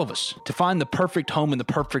hard on all of us to find the perfect home in the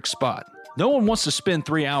perfect spot. No one wants to spend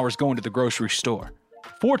 3 hours going to the grocery store.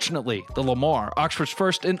 Fortunately, the Lamar, Oxford's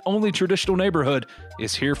first and only traditional neighborhood,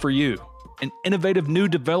 is here for you. An innovative new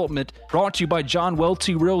development brought to you by John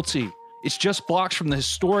Welty Realty. It's just blocks from the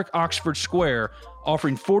historic Oxford Square,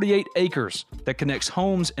 offering 48 acres that connects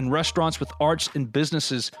homes and restaurants with arts and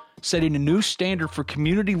businesses, setting a new standard for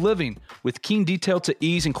community living with keen detail to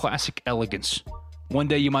ease and classic elegance. One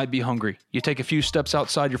day you might be hungry. You take a few steps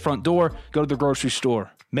outside your front door, go to the grocery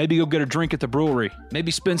store. Maybe go get a drink at the brewery.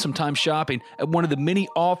 Maybe spend some time shopping at one of the many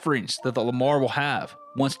offerings that the Lamar will have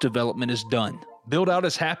once development is done. Build out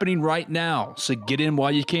is happening right now, so get in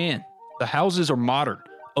while you can. The houses are modern,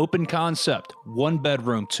 open concept, 1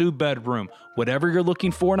 bedroom, 2 bedroom. Whatever you're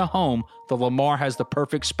looking for in a home, the Lamar has the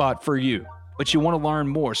perfect spot for you. But you want to learn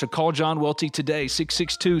more, so call John Welty today,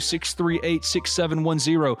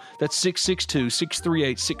 662-638-6710. That's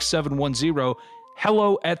 662-638-6710.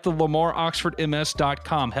 Hello at the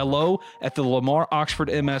LamarOxfordMS.com. Hello at the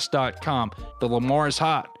LamarOxfordMS.com. The Lamar is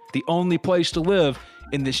hot. The only place to live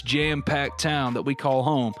in this jam-packed town that we call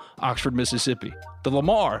home, Oxford, Mississippi. The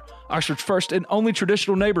Lamar, Oxford's first and only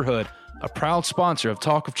traditional neighborhood, a proud sponsor of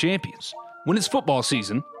Talk of Champions. When it's football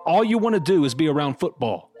season, all you want to do is be around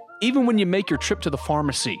football. Even when you make your trip to the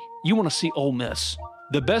pharmacy, you want to see Ole Miss.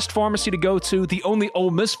 The best pharmacy to go to, the only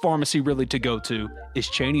Ole Miss pharmacy really to go to, is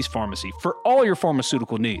Cheney's Pharmacy for all your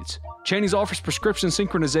pharmaceutical needs. Cheney's offers prescription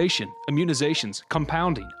synchronization, immunizations,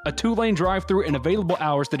 compounding, a 2-lane drive-through, and available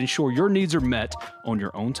hours that ensure your needs are met on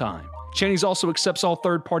your own time. Cheney's also accepts all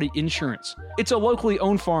third-party insurance. It's a locally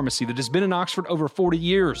owned pharmacy that has been in Oxford over 40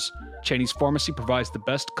 years. Cheney's Pharmacy provides the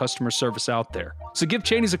best customer service out there. So give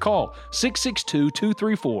Cheney's a call,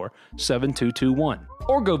 662-234-7221.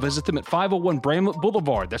 Or go visit them at 501 Bramlett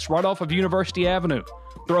Boulevard. That's right off of University Avenue.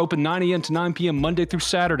 They're open 9 a.m. to 9 p.m. Monday through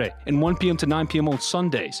Saturday and 1 p.m. to 9 p.m. on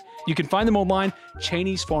Sundays. You can find them online,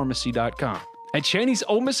 Cheney'sPharmacy.com. At Cheney's,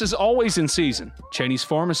 Ole Miss is always in season. Cheney's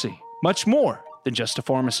Pharmacy, much more than just a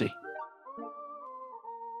pharmacy.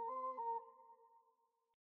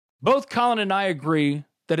 Both Colin and I agree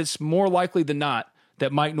that it's more likely than not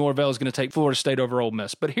that Mike Norvell is going to take Florida State over Ole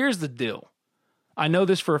Miss. But here's the deal. I know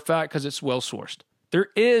this for a fact because it's well-sourced. There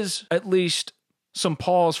is at least some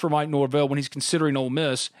pause for Mike Norvell when he's considering Ole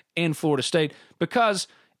Miss and Florida State, because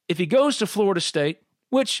if he goes to Florida State,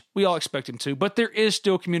 which we all expect him to, but there is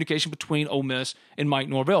still communication between Ole Miss and Mike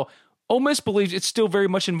Norvell. Ole Miss believes it's still very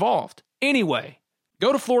much involved. Anyway,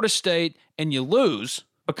 go to Florida State and you lose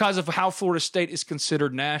because of how Florida State is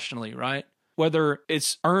considered nationally, right? Whether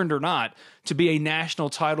it's earned or not, to be a national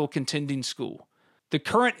title contending school. The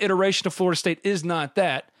current iteration of Florida State is not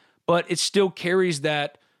that, but it still carries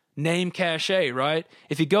that name cachet, right?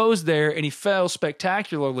 If he goes there and he fails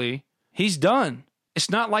spectacularly, he's done.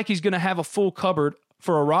 It's not like he's going to have a full cupboard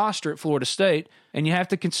for a roster at Florida State, and you have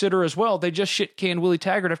to consider as well, they just shit-canned Willie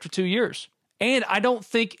Taggart after 2 years. And I don't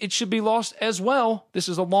think it should be lost as well, this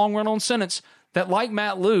is a long run-on sentence, that like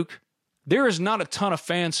Matt Luke, there is not a ton of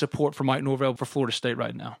fan support for Mike Norvell for Florida State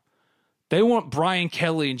right now. They want Brian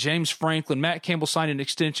Kelly and James Franklin. Matt Campbell signed an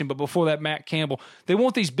extension, but before that, Matt Campbell. They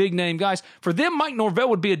want these big-name guys. For them, Mike Norvell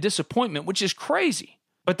would be a disappointment, which is crazy.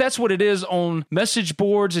 But that's what it is on message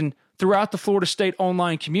boards and throughout the Florida State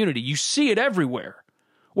online community. You see it everywhere.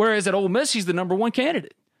 Whereas at Ole Miss, he's the number one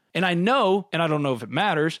candidate. And I know, and I don't know if it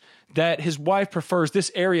matters, that his wife prefers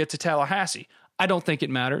this area to Tallahassee. I don't think it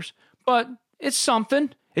matters, but it's something.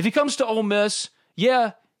 If he comes to Ole Miss,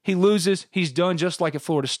 yeah, he loses. He's done just like at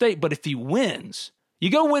Florida State. But if he wins, you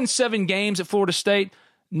go win 7 games at Florida State,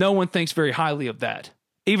 no one thinks very highly of that,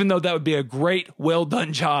 even though that would be a great,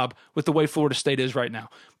 well-done job with the way Florida State is right now.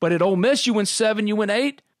 But at Ole Miss, you win 7, you win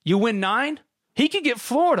 8, you win 9. He could get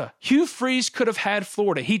Florida. Hugh Freeze could have had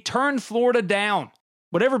Florida. He turned Florida down.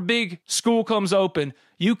 Whatever big school comes open,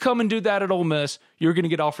 you come and do that at Ole Miss, you're going to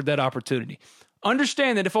get offered that opportunity.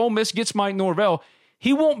 Understand that if Ole Miss gets Mike Norvell,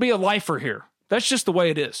 he won't be a lifer here. That's just the way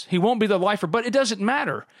it is. He won't be the lifer, but it doesn't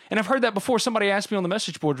matter. And I've heard that before. Somebody asked me on the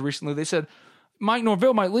message boards recently, they said, Mike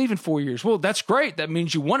Norvell might leave in 4 years. Well, that's great. That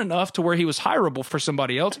means you won enough to where he was hireable for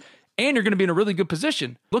somebody else, and you're going to be in a really good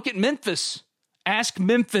position. Look at Memphis. Ask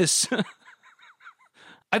Memphis.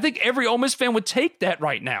 I think every Ole Miss fan would take that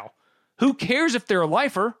right now. Who cares if they're a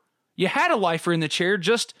lifer? You had a lifer in the chair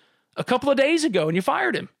just a couple of days ago, and you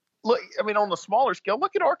fired him. Look, I mean, on the smaller scale,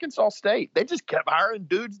 look at Arkansas State. They just kept hiring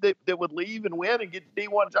dudes that would leave and win and get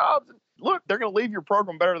D1 jobs. And look, they're going to leave your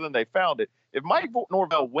program better than they found it. If Mike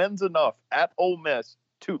Norvell wins enough at Ole Miss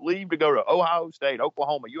to leave to go to Ohio State,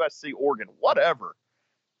 Oklahoma, USC, Oregon, whatever,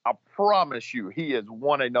 I promise you he has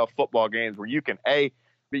won enough football games where you can, A,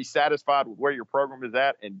 be satisfied with where your program is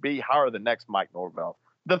at, and B, hire the next Mike Norvell.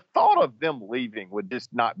 The thought of them leaving would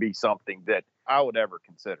just not be something that I would ever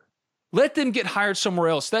consider. Let them get hired somewhere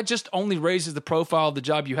else. That just only raises the profile of the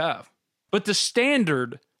job you have. But the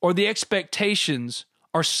standard or the expectations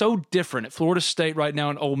are so different at Florida State right now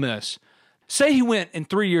and Ole Miss. Say he went in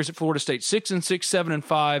 3 years at Florida State, 6-6,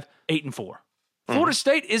 7-5, 8-4. Florida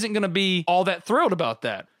State isn't going to be all that thrilled about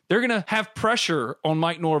that. They're going to have pressure on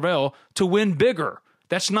Mike Norvell to win bigger.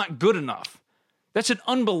 That's not good enough. That's an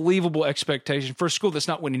unbelievable expectation for a school that's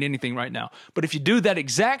not winning anything right now. But if you do that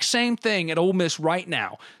exact same thing at Ole Miss right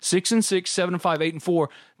now, 6-6, 7-5, 8-4,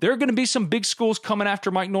 there are going to be some big schools coming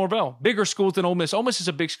after Mike Norvell. Bigger schools than Ole Miss. Ole Miss is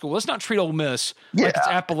a big school. Let's not treat Ole Miss like it's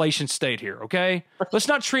Appalachian State here, okay? Let's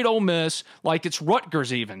not treat Ole Miss like it's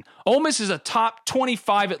Rutgers even. Ole Miss is a top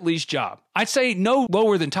 25 at least job. I'd say no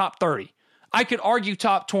lower than top 30. I could argue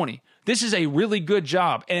top 20. This is a really good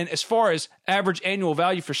job. And as far as average annual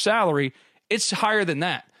value for salary, it's higher than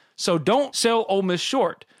that. So don't sell Ole Miss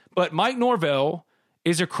short. But Mike Norvell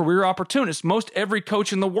is a career opportunist. Most every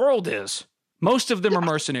coach in the world is. Most of them are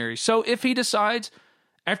mercenaries. So if he decides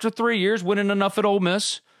after 3 years winning enough at Ole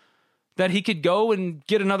Miss that he could go and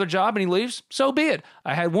get another job and he leaves, so be it.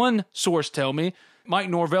 I had one source tell me, Mike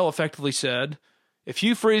Norvell effectively said, if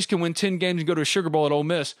Hugh Freeze can win 10 games and go to a Sugar Bowl at Ole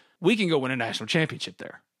Miss, we can go win a national championship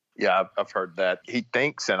there. Yeah, I've heard that. He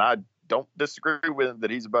thinks, and I don't disagree with him,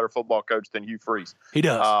 that he's a better football coach than Hugh Freeze. He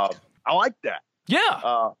does. I like that.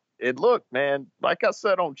 Yeah. And look, man, like I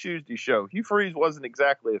said on Tuesday's show, Hugh Freeze wasn't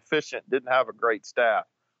exactly efficient, didn't have a great staff.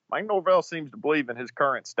 Mike Norvell seems to believe in his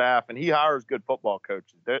current staff, and he hires good football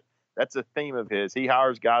coaches. That's a theme of his. He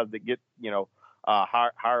hires guys that get,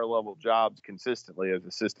 higher level jobs consistently as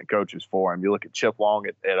assistant coaches for him. You look at Chip Long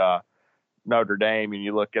at Notre Dame, and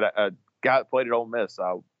you look at a guy that played at Ole Miss,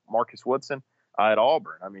 Marcus Woodson. At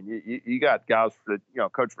Auburn. I mean, you got guys that,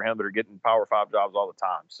 coach for him that are getting Power 5 jobs all the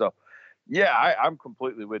time. So, yeah, I'm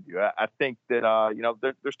completely with you. I think that,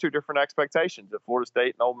 there's two different expectations at Florida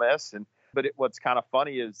State and Ole Miss. But what's kind of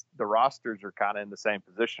funny is the rosters are kind of in the same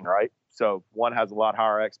position, right? So one has a lot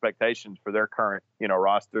higher expectations for their current,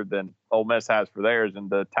 roster than Ole Miss has for theirs. And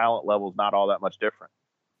the talent level is not all that much different.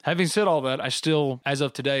 Having said all that, I still, as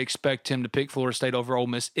of today, expect him to pick Florida State over Ole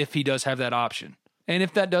Miss if he does have that option. And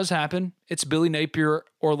if that does happen, it's Billy Napier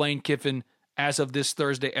or Lane Kiffin as of this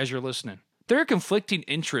Thursday as you're listening. There are conflicting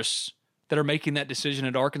interests that are making that decision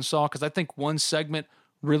at Arkansas because I think one segment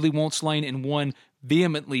really wants Lane and one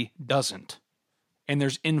vehemently doesn't. And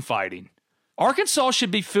there's infighting. Arkansas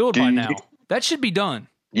should be filled by now. That should be done.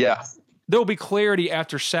 Yeah. There'll be clarity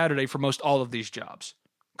after Saturday for most all of these jobs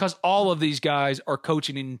because all of these guys are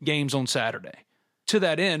coaching in games on Saturday. To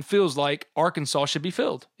that end, feels like Arkansas should be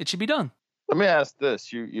filled. It should be done. Let me ask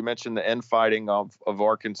this. You mentioned the infighting of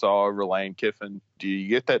Arkansas over Lane Kiffin. Do you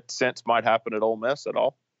get that sense might happen at Ole Miss at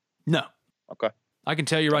all? No. Okay. I can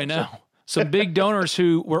tell you right now. Some big donors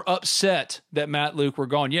who were upset that Matt Luke were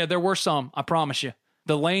gone. Yeah, there were some, I promise you.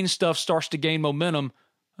 The Lane stuff starts to gain momentum.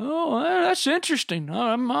 Oh, that's interesting.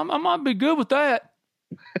 I might be good with that.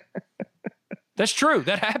 That's true.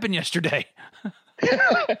 That happened yesterday.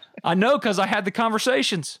 I know because I had the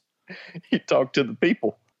conversations. You talked to the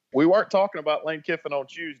people. We weren't talking about Lane Kiffin on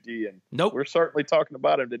Tuesday, and nope. We're certainly talking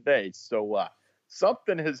about him today. So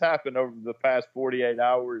something has happened over the past 48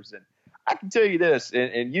 hours. And I can tell you this,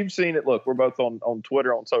 and you've seen it. Look, we're both on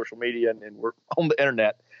Twitter, on social media, and we're on the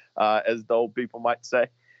internet, as the old people might say.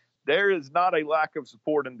 There is not a lack of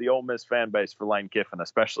support in the Ole Miss fan base for Lane Kiffin,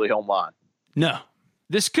 especially online. No.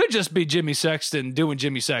 This could just be Jimmy Sexton doing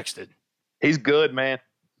Jimmy Sexton. He's good, man.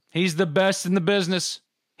 He's the best in the business.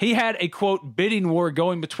 He had a, quote, bidding war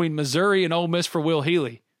going between Missouri and Ole Miss for Will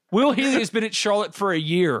Healy. Will Healy has been at Charlotte for a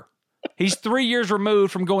year. He's 3 years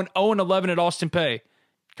removed from going 0-11 at Austin Peay.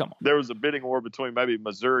 Come on. There was a bidding war between maybe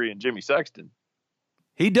Missouri and Jimmy Sexton.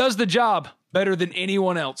 He does the job better than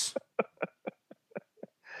anyone else.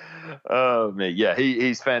 Oh, man. Yeah,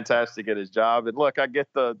 he's fantastic at his job. And look, I get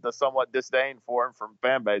the somewhat disdain for him from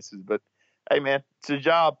fan bases, but hey, man, it's a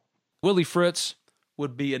job. Willie Fritz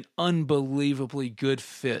would be an unbelievably good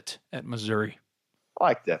fit at Missouri. I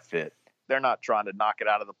like that fit. They're not trying to knock it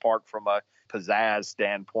out of the park from a pizzazz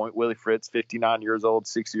standpoint. Willie Fritz, 59 years old,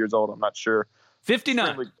 60 years old, I'm not sure.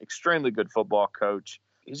 59. Extremely good football coach.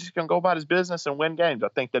 He's just going to go about his business and win games. I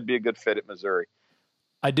think that'd be a good fit at Missouri.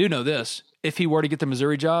 I do know this. If he were to get the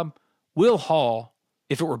Missouri job, Will Hall,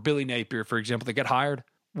 if it were Billy Napier, for example, that got hired,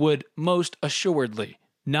 would most assuredly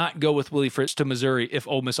not go with Willie Fritz to Missouri if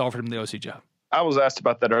Ole Miss offered him the OC job. I was asked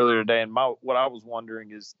about that earlier today, and what I was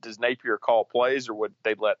wondering is, does Napier call plays, or would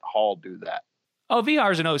they let Hall do that? Oh, if he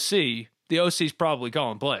hires an OC, the OC's probably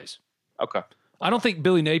calling plays. Okay. I don't think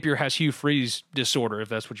Billy Napier has Hugh Freeze disorder, if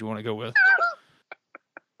that's what you want to go with.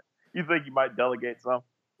 You think you might delegate some?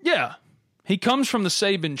 Yeah. He comes from the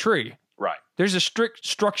Saban tree. Right. There's a strict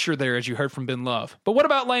structure there, as you heard from Ben Love. But what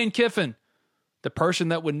about Lane Kiffin? The person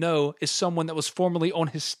that would know is someone that was formerly on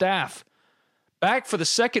his staff. Back for the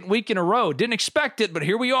second week in a row. Didn't expect it, but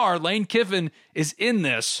here we are. Lane Kiffin is in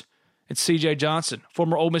this. It's C.J. Johnson,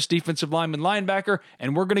 former Ole Miss defensive lineman linebacker,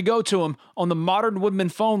 and we're going to go to him on the Modern Woodman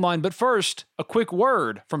phone line. But first, a quick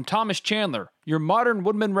word from Thomas Chandler, your Modern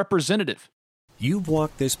Woodman representative. You've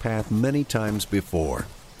walked this path many times before.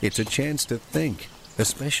 It's a chance to think,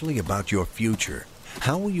 especially about your future.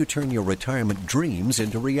 How will you turn your retirement dreams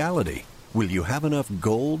into reality? Will you have enough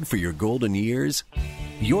gold for your golden years?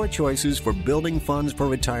 Your choices for building funds for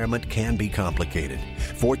retirement can be complicated.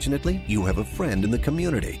 Fortunately, you have a friend in the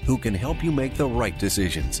community who can help you make the right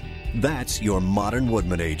decisions. That's your Modern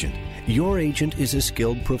Woodman agent. Your agent is a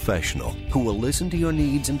skilled professional who will listen to your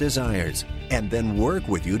needs and desires and then work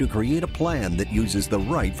with you to create a plan that uses the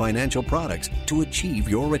right financial products to achieve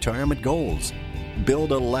your retirement goals.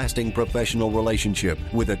 Build a lasting professional relationship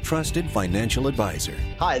with a trusted financial advisor.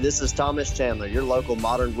 Hi, this is Thomas Chandler, your local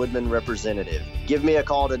Modern Woodman representative. Give me a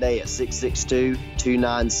call today at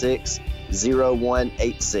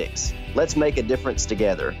 662-296-0186. Let's make a difference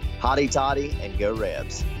together. Hotty toddy and go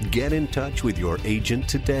Rebs. Get in touch with your agent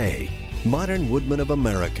today. Modern Woodman of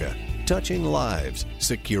America. Touching lives,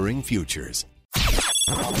 securing futures.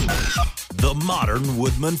 The Modern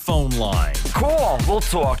Woodman phone line. Cool, we'll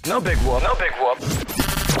talk. No big whoop. No big whoop.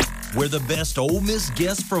 Where the best Ole Miss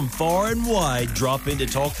guests from far and wide drop in to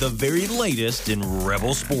talk the very latest in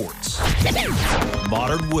Rebel sports.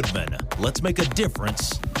 Modern Woodman. Let's make a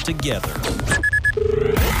difference together.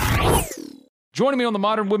 Joining me on the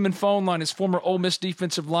Modern Woodman phone line is former Ole Miss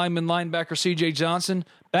defensive lineman linebacker C.J. Johnson,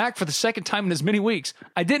 back for the second time in as many weeks.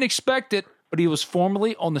 I didn't expect it, but he was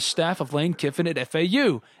formerly on the staff of Lane Kiffin at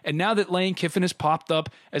FAU. And now that Lane Kiffin has popped up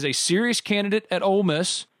as a serious candidate at Ole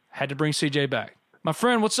Miss, had to bring CJ back. My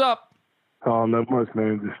friend, what's up? Oh, not much,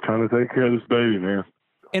 man. Just trying to take care of this baby, man.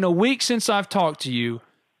 In a week since I've talked to you,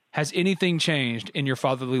 has anything changed in your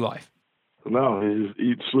fatherly life? No, he just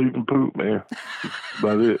eat, sleep, and poop, man. That's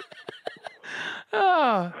about it.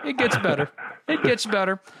 It gets better. It gets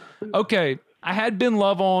better. Okay, I had Ben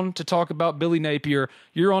Love on to talk about Billy Napier.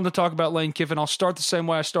 You're on to talk about Lane Kiffin. I'll start the same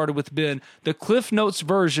way I started with Ben. The Cliff Notes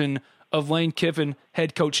version of Lane Kiffin,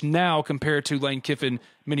 head coach now compared to Lane Kiffin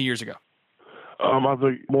many years ago. I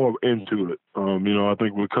think more into it. I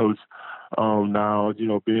think with Coach now,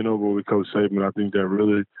 being over with Coach Saban, I think that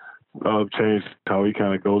really changed how he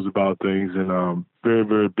kind of goes about things, and very,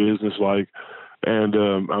 very businesslike. And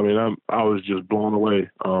I was just blown away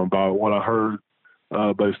by what I heard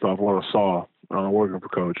based off what I saw working for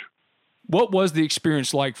Coach. What was the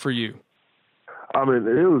experience like for you? I mean,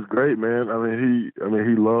 it was great, man.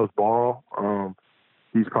 He loves ball.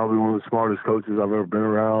 He's probably one of the smartest coaches I've ever been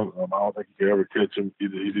around. I don't think you can ever catch him.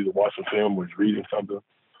 He's either watching film or he's reading something.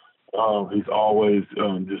 He's always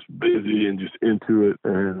just busy and just into it.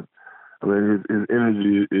 And his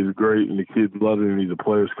energy is great, and the kids love him. He's a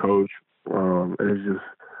player's coach. And it's just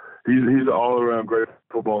he's an all around great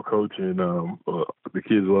football coach, and the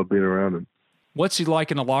kids love being around him. What's he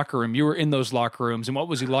like in a locker room? You were in those locker rooms, and what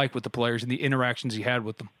was he like with the players and the interactions he had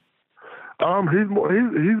with them?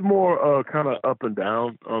 He's more kind of up and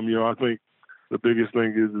down. I think the biggest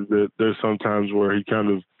thing is that there's sometimes where he kind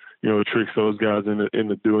of, tricks those guys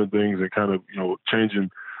into doing things and kind of, changing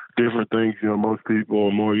different things. Most people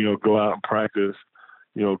are more, go out and practice,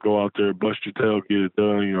 go out there, bust your tail, get it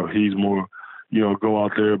done. He's more, go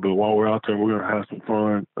out there, but while we're out there, we're going to have some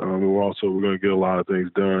fun. We're going to get a lot of things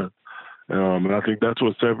done. And I think that's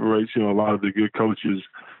what separates, a lot of the good coaches,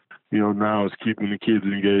 now is keeping the kids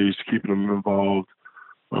engaged, keeping them involved,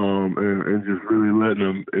 and just really letting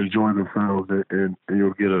them enjoy themselves and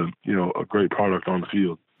you'll get a great product on the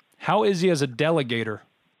field. How is he as a delegator?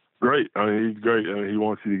 Great. He's great. He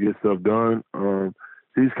wants you to get stuff done.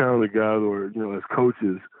 He's kind of the guy where, as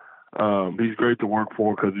coaches, he's great to work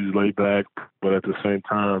for because he's laid back, but at the same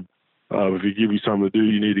time, if he give you something to do,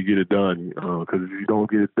 you need to get it done. Because if you don't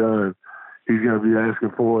get it done, he's going to be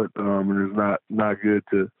asking for it, and it's not good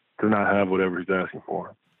to not have whatever he's asking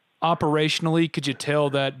for. Operationally, could you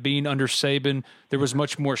tell that being under Saban, there was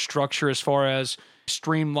much more structure as far as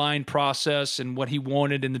streamlined process and what he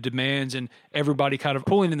wanted and the demands and everybody kind of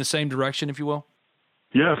pulling in the same direction, if you will?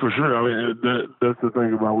 Yeah, for sure. I mean, that's the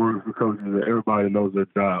thing about working for coaches, that everybody knows their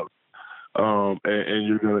job. And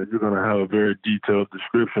you're gonna have a very detailed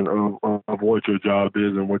description of what your job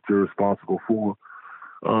is and what you're responsible for.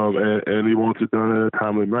 And he wants it done in a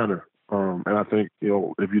timely manner. And I think,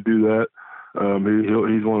 if you do that,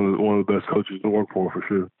 he's one of the best coaches to work for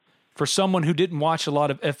sure. For someone who didn't watch a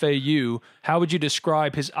lot of FAU, how would you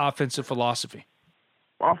describe his offensive philosophy?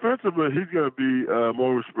 Offensively, he's going to be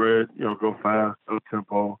more spread, go fast, up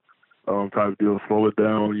tempo type deal, slow it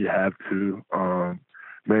down when you have to,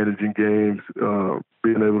 managing games,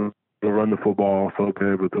 being able to run the football, so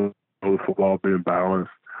being able to throw the football, being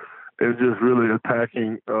balanced, and just really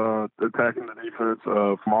attacking the defense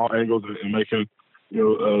from all angles and making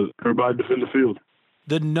everybody defend the field.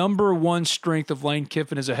 The number one strength of Lane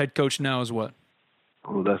Kiffin as a head coach now is what?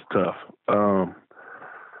 Oh, that's tough.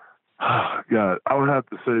 God, I would have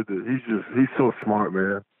to say that he's so smart,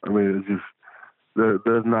 man. I mean, it's just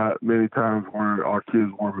there's not many times where our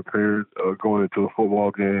kids weren't prepared going into a football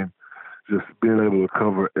game, just being able to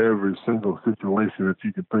cover every single situation that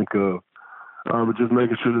you can think of. But just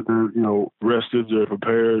making sure that they're, rested, they're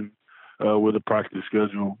prepared with a practice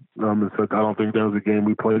schedule. In fact, I don't think there was a game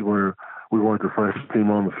we played where we weren't the freshest team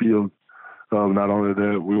on the field. Not only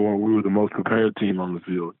that, we were the most prepared team on the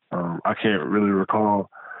field. I can't really recall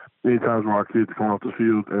any times where our kids come off the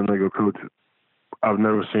field and they go, Coach, I've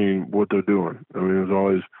never seen what they're doing. I mean, it was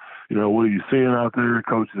always, what are you seeing out there?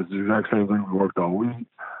 Coach, it's the exact same thing we worked all week.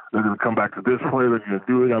 They're going to come back to this play. They're going to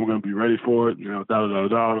do it. I'm going to be ready for it.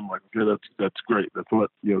 I'm like, okay, that's great. That's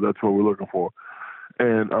what we're looking for.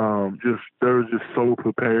 And they were just so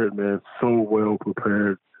prepared, man, so well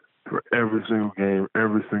prepared for every single game,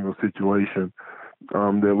 every single situation,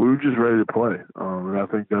 that we were just ready to play. And I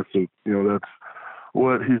think that's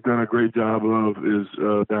what he's done a great job of is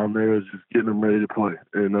down there is just getting them ready to play.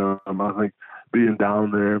 And I think being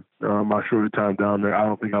down there, my short time down there, I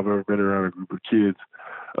don't think I've ever been around a group of kids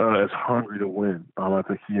as hungry to win. I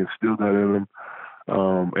think he instilled that in them.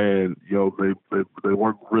 And they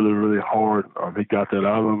work really, really hard. He got that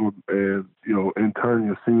out of them, and in turn,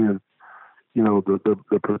 you're seeing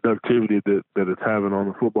the productivity that it's having on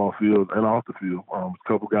the football field and off the field. A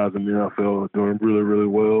couple guys in the NFL are doing really, really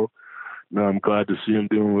well. I'm glad to see him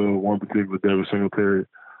doing well. One particular, David Singletary.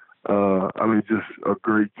 Just a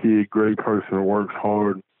great kid, great person, works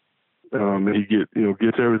hard. And he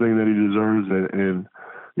gets everything that he deserves, and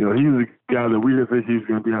he was a guy that we didn't think he was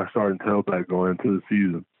going to be our starting tailback going into the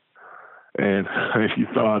season. And you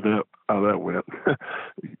saw how that went.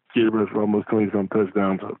 Kid rushed for almost 20-some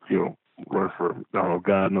touchdowns, rushed for,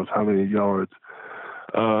 God knows how many yards.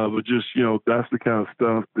 But just, that's the kind of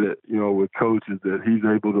stuff that, with coaches that he's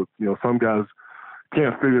able to, some guys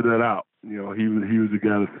can't figure that out. He was the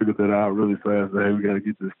guy that figured that out really fast. Hey, we got to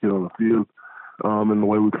get this kid on the field. And the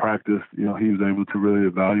way we practiced, he was able to really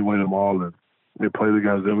evaluate them all and play the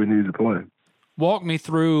guys that we needed to play. Walk me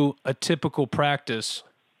through a typical practice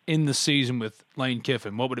in the season with Lane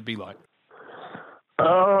Kiffin. What would it be like?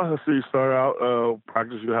 Let's see. Start out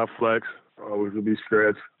practice. You have flex, which will be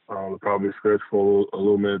stretch. We'll probably stretch for a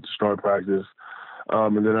little minute to start practice,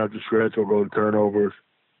 and then after stretch, we'll go to turnovers.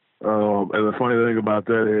 And the funny thing about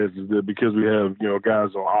that is that because we have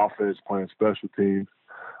guys on offense playing special teams,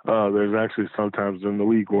 there's actually sometimes in the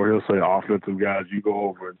week where he'll say offensive guys, you go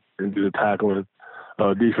over and do the tackling.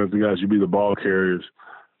 Defensive guys, you be the ball carriers.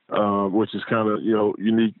 which is kind of,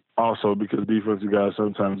 unique also because defensive guys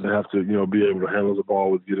sometimes they have to, be able to handle the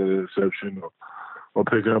ball with getting an interception or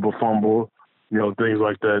picking up a fumble, things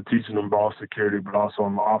like that, teaching them ball security, but also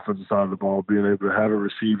on the offensive side of the ball, being able to have a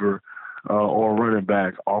receiver or a running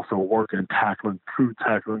back also working true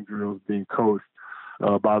tackling drills being coached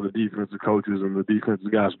by the defensive coaches and the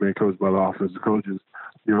defensive guys being coached by the offensive coaches.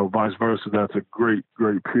 Vice versa. That's a great,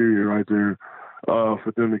 great period right there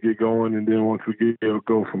for them to get going. And then once we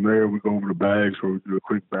go from there, we go over the bags where we do a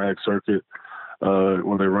quick bag circuit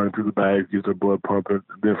when they run through the bags, get their blood pumping.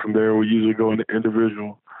 Then from there, we usually go into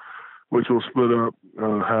individual, which will split up,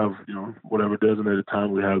 have, whatever designated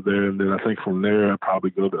time we have there. And then I think from there, I'd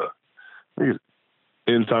probably go to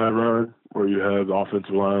inside run where you have the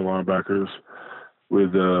offensive line, linebackers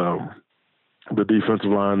with the defensive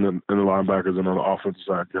line and the linebackers. And on the offensive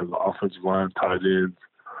side, you have the offensive line, tight ends,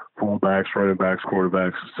 fullbacks, running backs,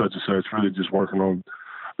 quarterbacks, such and such, really just working on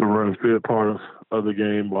the run fit part of the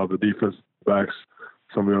game while the defensive backs,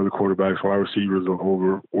 some of the other quarterbacks, wide receivers are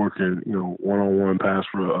over working, one-on-one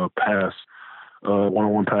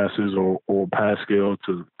one-on-one passes or pass scale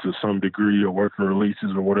to some degree or working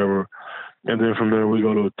releases or whatever. And then from there we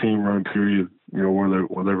go to a team run period,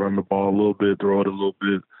 where they run the ball a little bit, throw it a little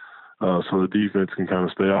bit, so the defense can kind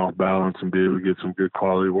of stay off balance and be able to get some good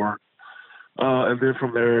quality work. And then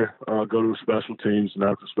from there, go to special teams, and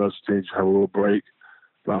after special teams, have a little break,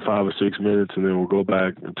 about 5 or 6 minutes, and then we'll go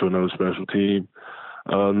back into another special team,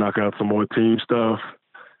 knock out some more team stuff,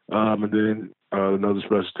 and then another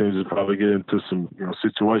special teams is probably get into some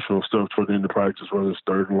situational stuff toward the end of practice, whether it's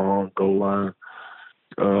third and long, goal line,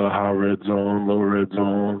 high red zone, low red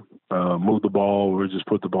zone, move the ball, or just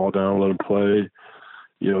put the ball down, let them play.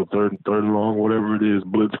 Third and long, whatever it is,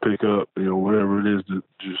 blitz pickup, whatever it is.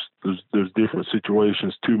 There's different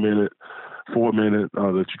situations, 2 minute, 4 minute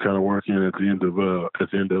that you kind of work in at the end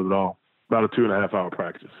of it all. About a 2.5 hour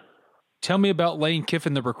practice. Tell me about Lane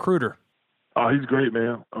Kiffin, the recruiter. Oh, he's great,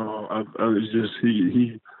 man. It's just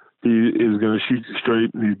he is going to shoot you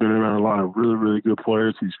straight. He's been around a lot of really, really good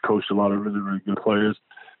players. He's coached a lot of really, really good players.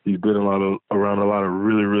 He's been around a lot of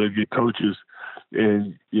really, really good coaches.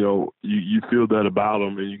 And, you feel that about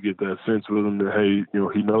him, and you get that sense with him that, hey,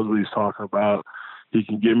 he knows what he's talking about. He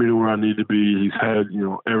can get me to where I need to be. He's had,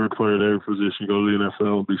 every player at every position go to the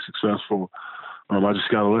NFL and be successful. I just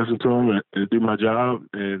got to listen to him and do my job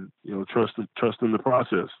and, trust in the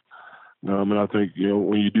process. And I think,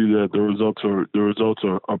 when you do that, the results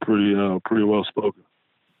are pretty well spoken.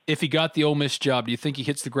 If he got the Ole Miss job, do you think he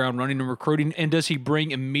hits the ground running and recruiting? And does he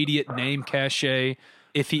bring immediate name cachet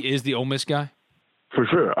if he is the Ole Miss guy? For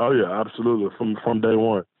sure. Oh yeah, absolutely. From day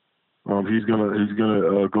one, he's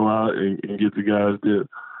gonna go out and get the guys that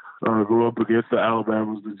go up against the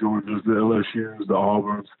Alabamas, the Georgias, the LSUs, the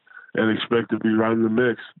Auburns, and expect to be right in the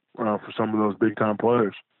mix for some of those big time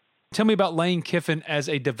players. Tell me about Lane Kiffin as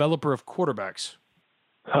a developer of quarterbacks.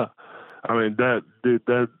 I mean,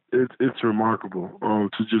 it's remarkable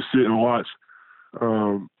to just sit and watch.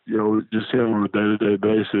 Just him on a day-to-day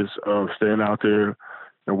basis, staying out there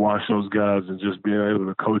and watch those guys and just being able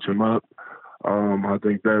to coach them up. I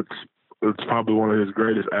think it's probably one of his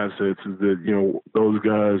greatest assets is that, those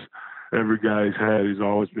guys, every guy he's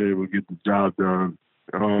always been able to get the job done.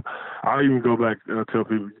 I even go back and tell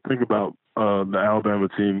people, think about the Alabama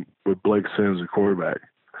team with Blake Sims at quarterback.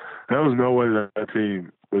 There was no way that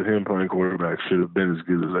team with him playing quarterback should have been as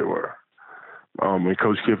good as they were. And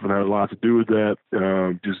Coach Kiffin had a lot to do with that,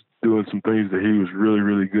 just doing some things that he was really,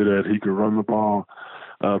 really good at. He could run the ball,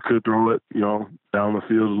 could throw it, down the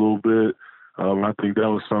field a little bit. I think that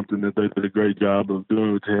was something that they did a great job of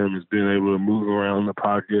doing with him, is being able to move around the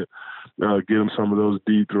pocket, get him some of those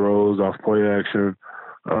deep throws off play action,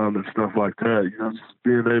 and stuff like that. Just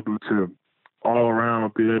being able to all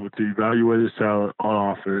around be able to evaluate his talent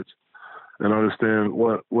on offense and understand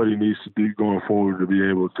what he needs to do going forward to be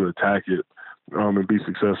able to attack it and be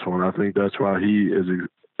successful. And I think that's why he is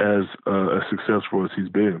as successful as he's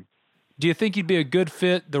been. Do you think he'd be a good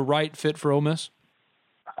fit, the right fit for Ole Miss?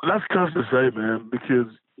 That's tough to say, man, because,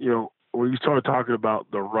 when you start talking about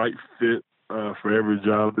the right fit for every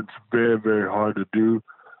job, it's very, very hard to do.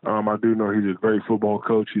 I do know he's a great football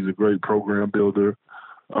coach. He's a great program builder.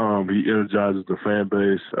 He energizes the fan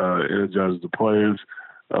base, energizes the players,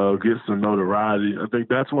 gets some notoriety. I think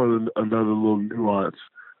that's another little nuance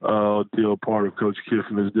deal part of Coach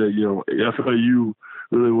Kiffin is that, FAU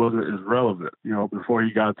really wasn't as relevant, before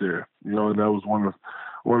he got there. And that was one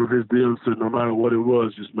of his deals to, no matter what it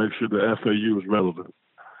was, just make sure the FAU was relevant.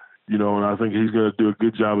 And I think he's going to do a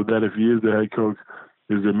good job of that if he is the head coach.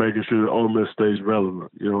 is that making sure that Ole Miss stays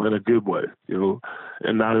relevant, in a good way,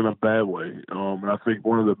 and not in a bad way. And I think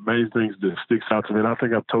one of the main things that sticks out to me, and I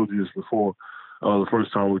think I've told you this before, the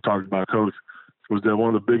first time we talked about Coach, was that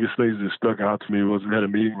one of the biggest things that stuck out to me was we had a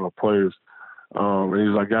meeting with our players. And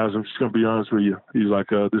he's like, guys, I'm just going to be honest with you. He's like,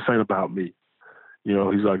 this ain't about me.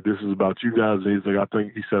 He's like, this is about you guys. And he's like, I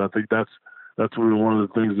think that's really one of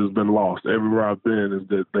the things that's been lost everywhere I've been, is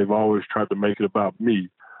that they've always tried to make it about me,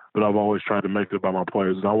 but I've always tried to make it about my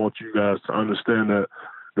players. And I want you guys to understand that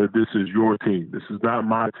this is your team. This is not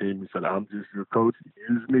my team. He said, I'm just your coach.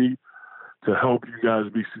 Use me to help you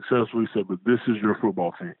guys be successful. He said, but this is your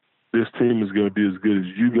football team. This team is going to be as good as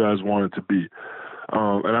you guys want it to be.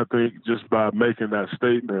 And I think just by making that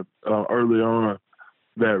statement early on,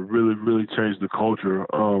 that really, really changed the culture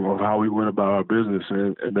of how we went about our business,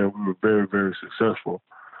 and then we were very, very successful.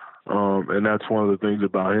 And that's one of the things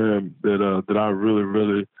about him that I really,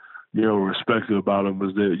 really, respected about him,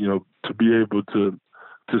 was that, to be able to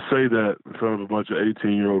say that in front of a bunch of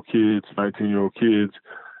 18-year-old kids, 19-year-old kids,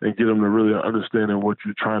 and get them to really understand what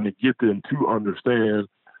you're trying to get them to understand,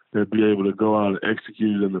 and be able to go out and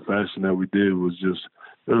execute it in the fashion that we did was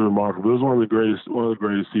remarkable. It was one of the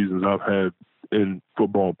greatest seasons I've had in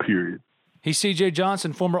football, period. He's C.J.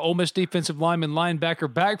 Johnson, former Ole Miss defensive lineman,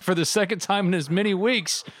 linebacker, back for the second time in as many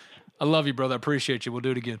weeks. I love you, brother. I appreciate you. We'll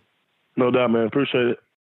do it again. No doubt, man. Appreciate it.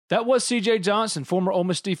 That was C.J. Johnson, former Ole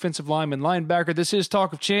Miss defensive lineman, linebacker. This is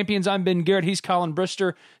Talk of Champions. I'm Ben Garrett. He's Colin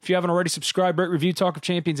Brister. If you haven't already, subscribe, rate, review Talk of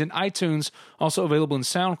Champions in iTunes, also available in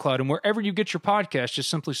SoundCloud. And wherever you get your podcast, just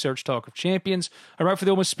simply search Talk of Champions. I write for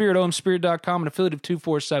the Ole Miss Spirit, omspirit.com, an affiliate of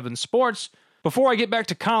 247 Sports. Before I get back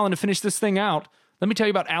to Colin to finish this thing out, let me tell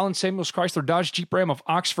you about Allen Samuels Chrysler Dodge Jeep Ram of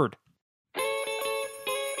Oxford.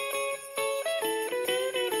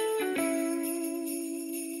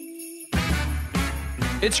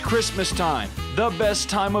 It's Christmas time, the best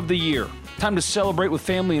time of the year. Time to celebrate with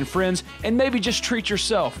family and friends, and maybe just treat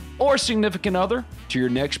yourself or significant other to your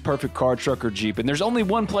next perfect car, truck, or Jeep. And there's only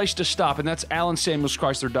one place to stop, and that's Allen Samuels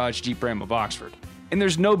Chrysler Dodge Jeep Ram of Oxford. And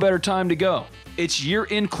there's no better time to go. It's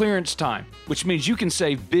year-end clearance time, which means you can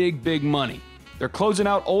save big, big money. They're closing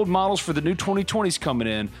out old models for the new 2020s coming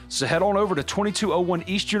in, so head on over to 2201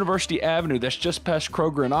 East University Avenue, that's just past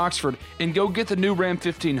Kroger in Oxford, and go get the new Ram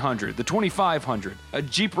 1500, the 2500, a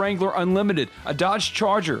Jeep Wrangler Unlimited, a Dodge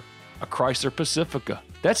Charger, a Chrysler Pacifica.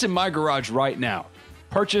 That's in my garage right now.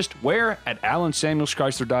 Purchased where? At Allen Samuels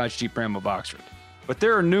Chrysler Dodge Jeep Ram of Oxford. But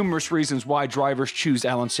there are numerous reasons why drivers choose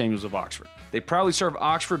Allen Samuels of Oxford. They proudly serve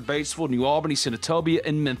Oxford, Batesville, New Albany, Senatobia,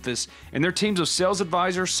 and Memphis, and their teams of sales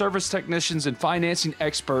advisors, service technicians, and financing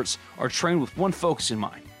experts are trained with one focus in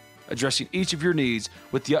mind: addressing each of your needs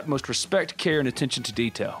with the utmost respect, care, and attention to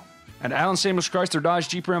detail. At Allen Samuels Chrysler Dodge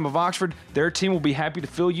Jeep Ram of Oxford, their team will be happy to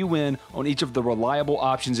fill you in on each of the reliable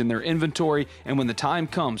options in their inventory, and when the time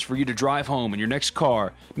comes for you to drive home in your next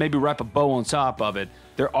car, maybe wrap a bow on top of it,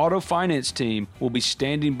 their auto finance team will be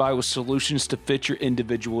standing by with solutions to fit your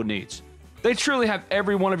individual needs. They truly have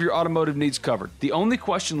every one of your automotive needs covered. The only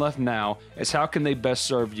question left now is how can they best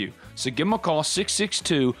serve you? So give them a call,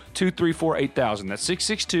 662-234-8000. That's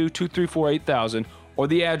 662-234-8000. Or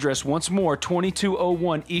the address, once more,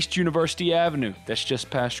 2201 East University Avenue. That's just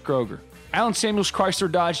past Kroger. Allen Samuels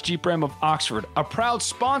Chrysler Dodge Jeep Ram of Oxford, a proud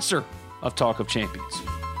sponsor of Talk of Champions.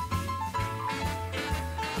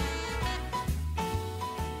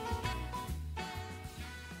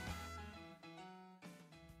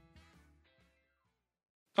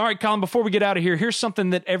 All right, Colin, before we get out of here, here's something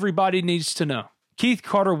that everybody needs to know. Keith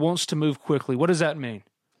Carter wants to move quickly. What does that mean?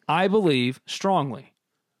 I believe strongly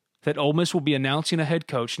that Ole Miss will be announcing a head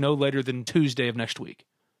coach no later than Tuesday of next week.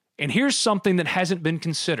 And here's something that hasn't been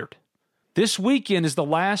considered. This weekend is the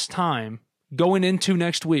last time going into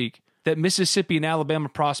next week that Mississippi and Alabama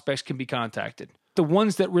prospects can be contacted. The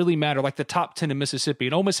ones that really matter, like the top 10 in Mississippi.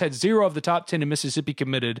 And Ole Miss had 0 of the top 10 in Mississippi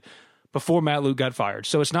committed before Matt Luke got fired.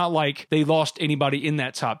 So it's not like they lost anybody in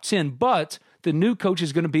that top 10, but the new coach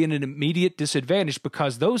is going to be in an immediate disadvantage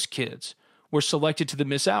because those kids were selected to the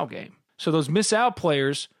Miss Out game. So those Miss Out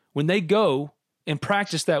players, when they go and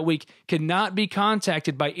practice that week, cannot be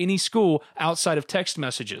contacted by any school outside of text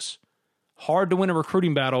messages. Hard to win a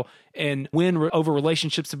recruiting battle and win over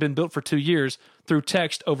relationships that have been built for 2 years through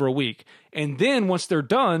text over a week. And then once they're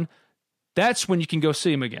done, that's when you can go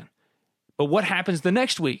see them again. But what happens the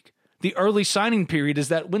next week? The early signing period is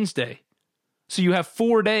that Wednesday. So you have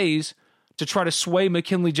 4 days to try to sway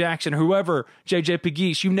McKinley Jackson, whoever, J.J.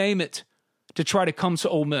 Pegues, you name it, to try to come to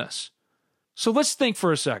Ole Miss. So let's think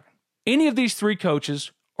for a second. Any of these 3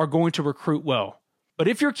 coaches are going to recruit well. But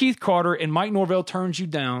if you're Keith Carter and Mike Norvell turns you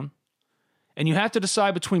down, and you have to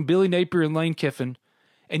decide between Billy Napier and Lane Kiffin,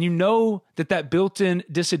 and you know that built-in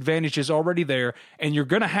disadvantage is already there, and you're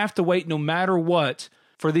going to have to wait no matter what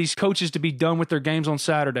for these coaches to be done with their games on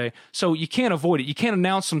Saturday. So you can't avoid it. You can't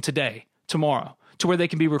announce them tomorrow, to where they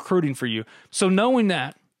can be recruiting for you. So knowing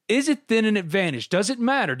that, is it then an advantage? Does it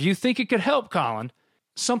matter? Do you think it could help, Colin?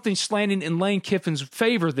 Something slanting in Lane Kiffin's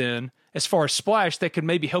favor then, as far as splash, that could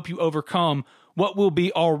maybe help you overcome what will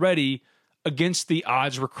be already against the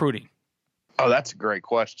odds recruiting? Oh, that's a great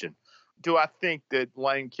question. Do I think that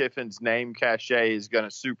Lane Kiffin's name cachet is going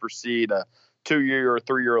to supersede a 2-year or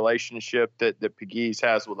 3-year relationship that Pegues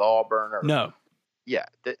has with Auburn? No. Yeah.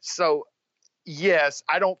 So, yes,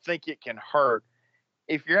 I don't think it can hurt.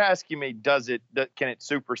 If you're asking me, can it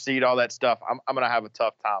supersede all that stuff? I'm going to have a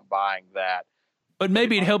tough time buying that. But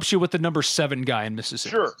maybe it helps you with the number 7 guy in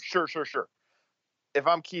Mississippi. Sure. If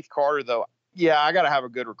I'm Keith Carter, though, yeah, I got to have a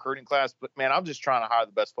good recruiting class. But, man, I'm just trying to hire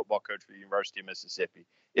the best football coach for the University of Mississippi.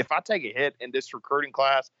 If I take a hit in this recruiting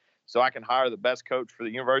class so I can hire the best coach for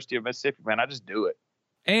the University of Mississippi, man, I just do it.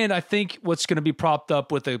 And I think what's going to be propped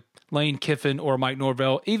up with a Lane Kiffin or Mike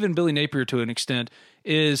Norvell, even Billy Napier to an extent,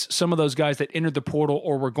 is some of those guys that entered the portal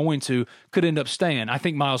or were going to could end up staying. I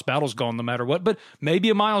think Miles Battle's gone no matter what, but maybe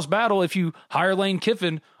a Miles Battle, if you hire Lane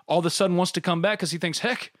Kiffin, all of a sudden wants to come back because he thinks,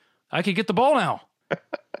 heck, I could get the ball now.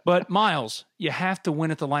 But Miles, you have to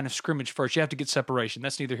win at the line of scrimmage first. You have to get separation.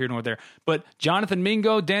 That's neither here nor there. But Jonathan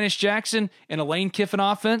Mingo, Dennis Jackson, and a Lane Kiffin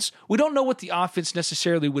offense, we don't know what the offense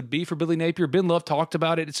necessarily would be for Billy Napier. Ben Love talked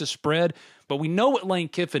about it. It's a spread, but we know what Lane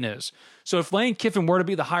Kiffin is. So if Lane Kiffin were to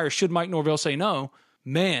be the hire, should Mike Norvell say no,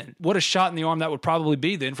 man, what a shot in the arm that would probably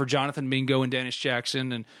be then for Jonathan Mingo and Dennis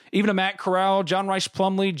Jackson, and even a Matt Corral, John Rice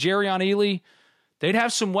Plumlee, Jerrion Ely. They'd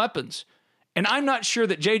have some weapons. And I'm not sure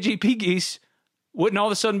that J.G. Pegues wouldn't all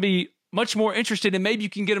of a sudden be much more interested, and maybe you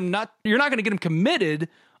can get him you're not going to get him committed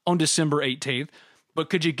on December 18th, but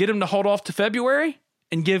could you get him to hold off to February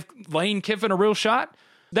and give Lane Kiffin a real shot?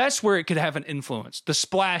 That's where it could have an influence. The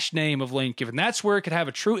splash name of Lane Kiffin. That's where it could have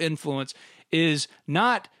a true influence, is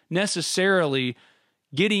not necessarily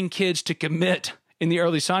getting kids to commit in the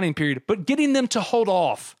early signing period, but getting them to hold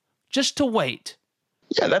off, just to wait.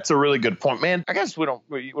 Yeah, that's a really good point, man. I guess we don't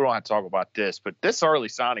have to talk about this, but this early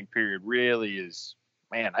signing period really is,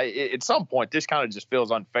 man, at some point, this kind of just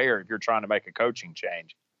feels unfair if you're trying to make a coaching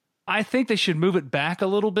change. I think they should move it back a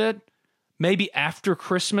little bit, maybe after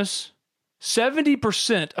Christmas.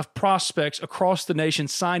 70% of prospects across the nation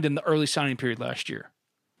signed in the early signing period last year.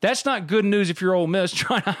 That's not good news if you're Ole Miss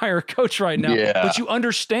trying to hire a coach right now. Yeah. But you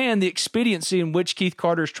understand the expediency in which Keith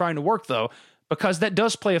Carter is trying to work, though, because that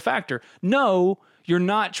does play a factor. No, you're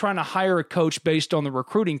not trying to hire a coach based on the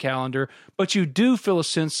recruiting calendar, but you do feel a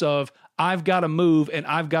sense of, I've got to move and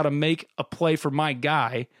I've got to make a play for my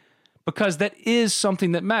guy, because that is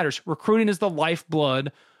something that matters. Recruiting is the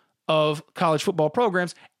lifeblood of college football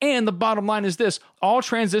programs. And the bottom line is this: all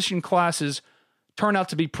transition classes turn out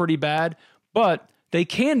to be pretty bad, but they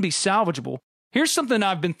can be salvageable. Here's something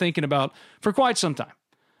I've been thinking about for quite some time.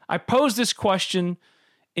 I posed this question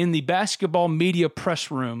in the basketball media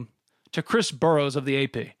press room to Chris Burrows of the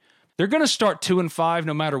AP. They're going to start 2-5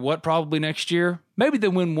 no matter what probably next year. Maybe they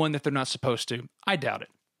win one that they're not supposed to. I doubt it.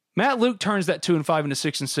 Matt Luke turns that 2-5 into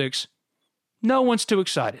 6-6. No one's too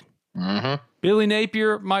excited. Mm-hmm. Billy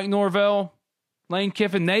Napier, Mike Norvell, Lane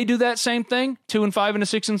Kiffin, they do that same thing, 2-5 into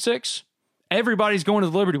 6-6. Everybody's going to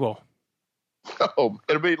the Liberty Bowl. Oh,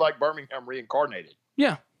 it'll be like Birmingham reincarnated.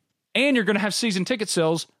 Yeah. And you're going to have season ticket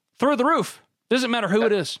sales through the roof. Doesn't matter who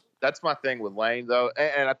it is. That's my thing with Lane, though,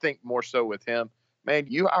 and I think more so with him. Man,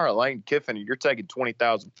 you hire Lane Kiffin, and you're taking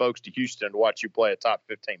 20,000 folks to Houston to watch you play a top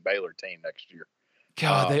 15 Baylor team next year.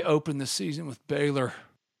 God, they opened the season with Baylor.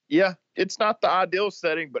 Yeah, it's not the ideal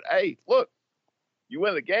setting, but hey, look, you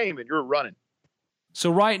win the game and you're running.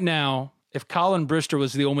 So right now, if Colin Brister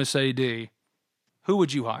was the Ole Miss AD, who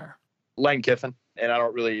would you hire? Lane Kiffin, and I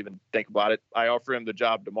don't really even think about it. I offer him the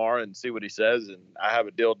job tomorrow and see what he says, and I have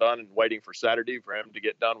a deal done and waiting for Saturday for him to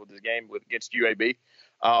get done with his game against UAB.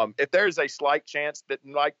 If there's a slight chance that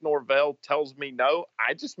Mike Norvell tells me no,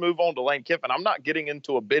 I just move on to Lane Kiffin. I'm not getting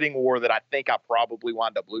into a bidding war that I think I probably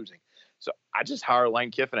wind up losing. So I just hire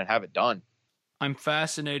Lane Kiffin and have it done. I'm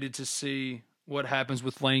fascinated to see what happens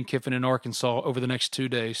with Lane Kiffin in Arkansas over the next 2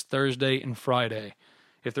 days, Thursday and Friday.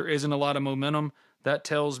 If there isn't a lot of momentum, that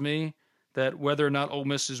tells me that whether or not Ole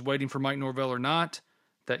Miss is waiting for Mike Norvell or not,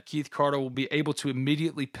 that Keith Carter will be able to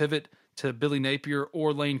immediately pivot to Billy Napier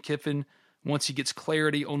or Lane Kiffin once he gets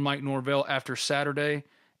clarity on Mike Norvell after Saturday,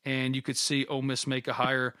 and you could see Ole Miss make a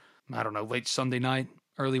hire, I don't know, late Sunday night,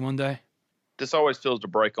 early Monday. This always feels to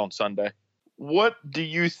break on Sunday. What do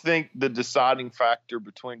you think the deciding factor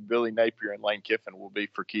between Billy Napier and Lane Kiffin will be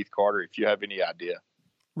for Keith Carter, if you have any idea?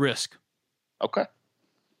 Risk. Okay.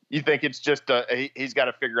 You think it's just he's got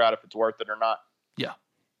to figure out if it's worth it or not? Yeah.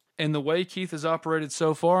 And the way Keith has operated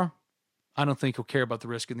so far, I don't think he'll care about the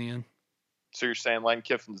risk in the end. So you're saying Lane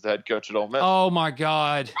Kiffin's the head coach at Ole Miss? Oh, my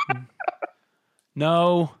God.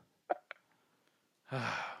 No.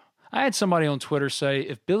 I had somebody on Twitter say,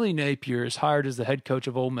 if Billy Napier is hired as the head coach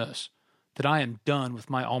of Ole Miss, that I am done with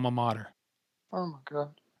my alma mater. Oh, my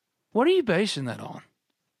God. What are you basing that on?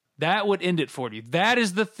 That would end it for you. That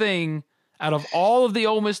is the thing, out of all of the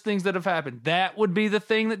Ole Miss things that have happened, that would be the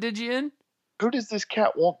thing that did you in? Who does this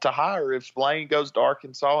cat want to hire if Lane goes to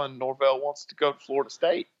Arkansas and Norvell wants to go to Florida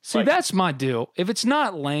State? See, that's my deal. If it's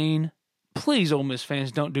not Lane, please, Ole Miss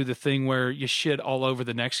fans, don't do the thing where you shit all over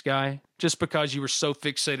the next guy just because you were so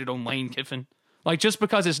fixated on Lane Kiffin. Like, just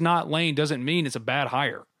because it's not Lane doesn't mean it's a bad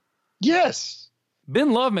hire. Yes.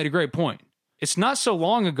 Ben Love made a great point. It's not so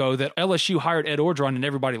long ago that LSU hired Ed Orgeron and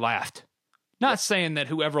everybody laughed. Not saying that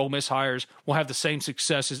whoever Ole Miss hires will have the same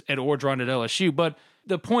success as Ed Orgeron at LSU, but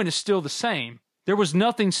the point is still the same. There was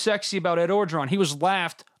nothing sexy about Ed Orgeron. He was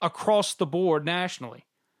laughed across the board nationally.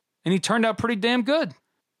 And he turned out pretty damn good.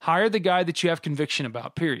 Hire the guy that you have conviction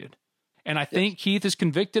about, period. And I think Keith is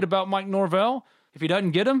convicted about Mike Norvell. If he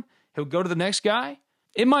doesn't get him, he'll go to the next guy.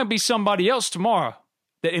 It might be somebody else tomorrow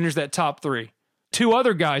that enters that top three. 2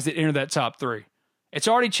 other guys that enter that top 3. It's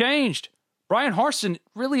already changed. Brian Harsin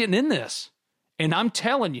really isn't in this. And I'm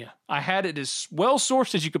telling you, I had it as well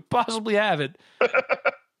sourced as you could possibly have it.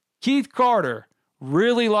 Keith Carter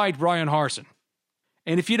really liked Brian Harsin.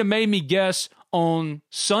 And if you'd have made me guess on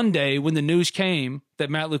Sunday when the news came that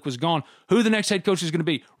Matt Luke was gone, who the next head coach is going to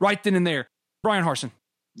be, right then and there, Brian Harsin.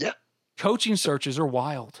 Yeah. Coaching searches are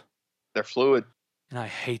wild. They're fluid. And I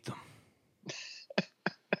hate them.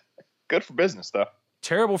 Good for business, though.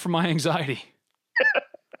 Terrible for my anxiety.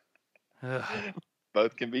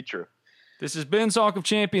 Both can be true. This has been Talk of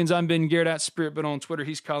Champions. I'm Ben Garrett at Spirit Ben on Twitter.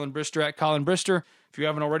 He's Colin Brister at Colin Brister. If you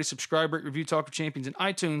haven't already, subscribe, rate, review Talk of Champions in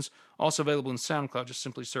iTunes. Also available in SoundCloud. Just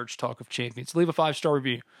simply search Talk of Champions. Leave a 5-star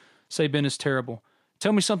review. Say Ben is terrible.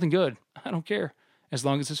 Tell me something good. I don't care. As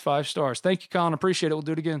long as it's 5 stars. Thank you, Colin. Appreciate it. We'll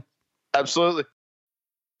do it again. Absolutely.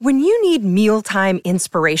 When you need mealtime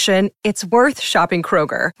inspiration, it's worth shopping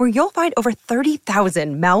Kroger, where you'll find over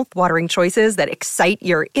 30,000 mouth-watering choices that excite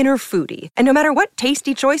your inner foodie. And no matter what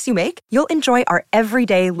tasty choice you make, you'll enjoy our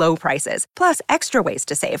everyday low prices, plus extra ways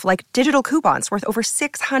to save, like digital coupons worth over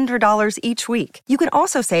 $600 each week. You can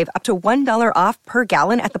also save up to $1 off per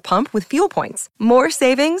gallon at the pump with fuel points. More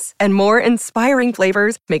savings and more inspiring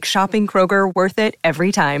flavors make shopping Kroger worth it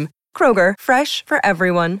every time. Kroger, fresh for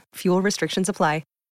everyone. Fuel restrictions apply.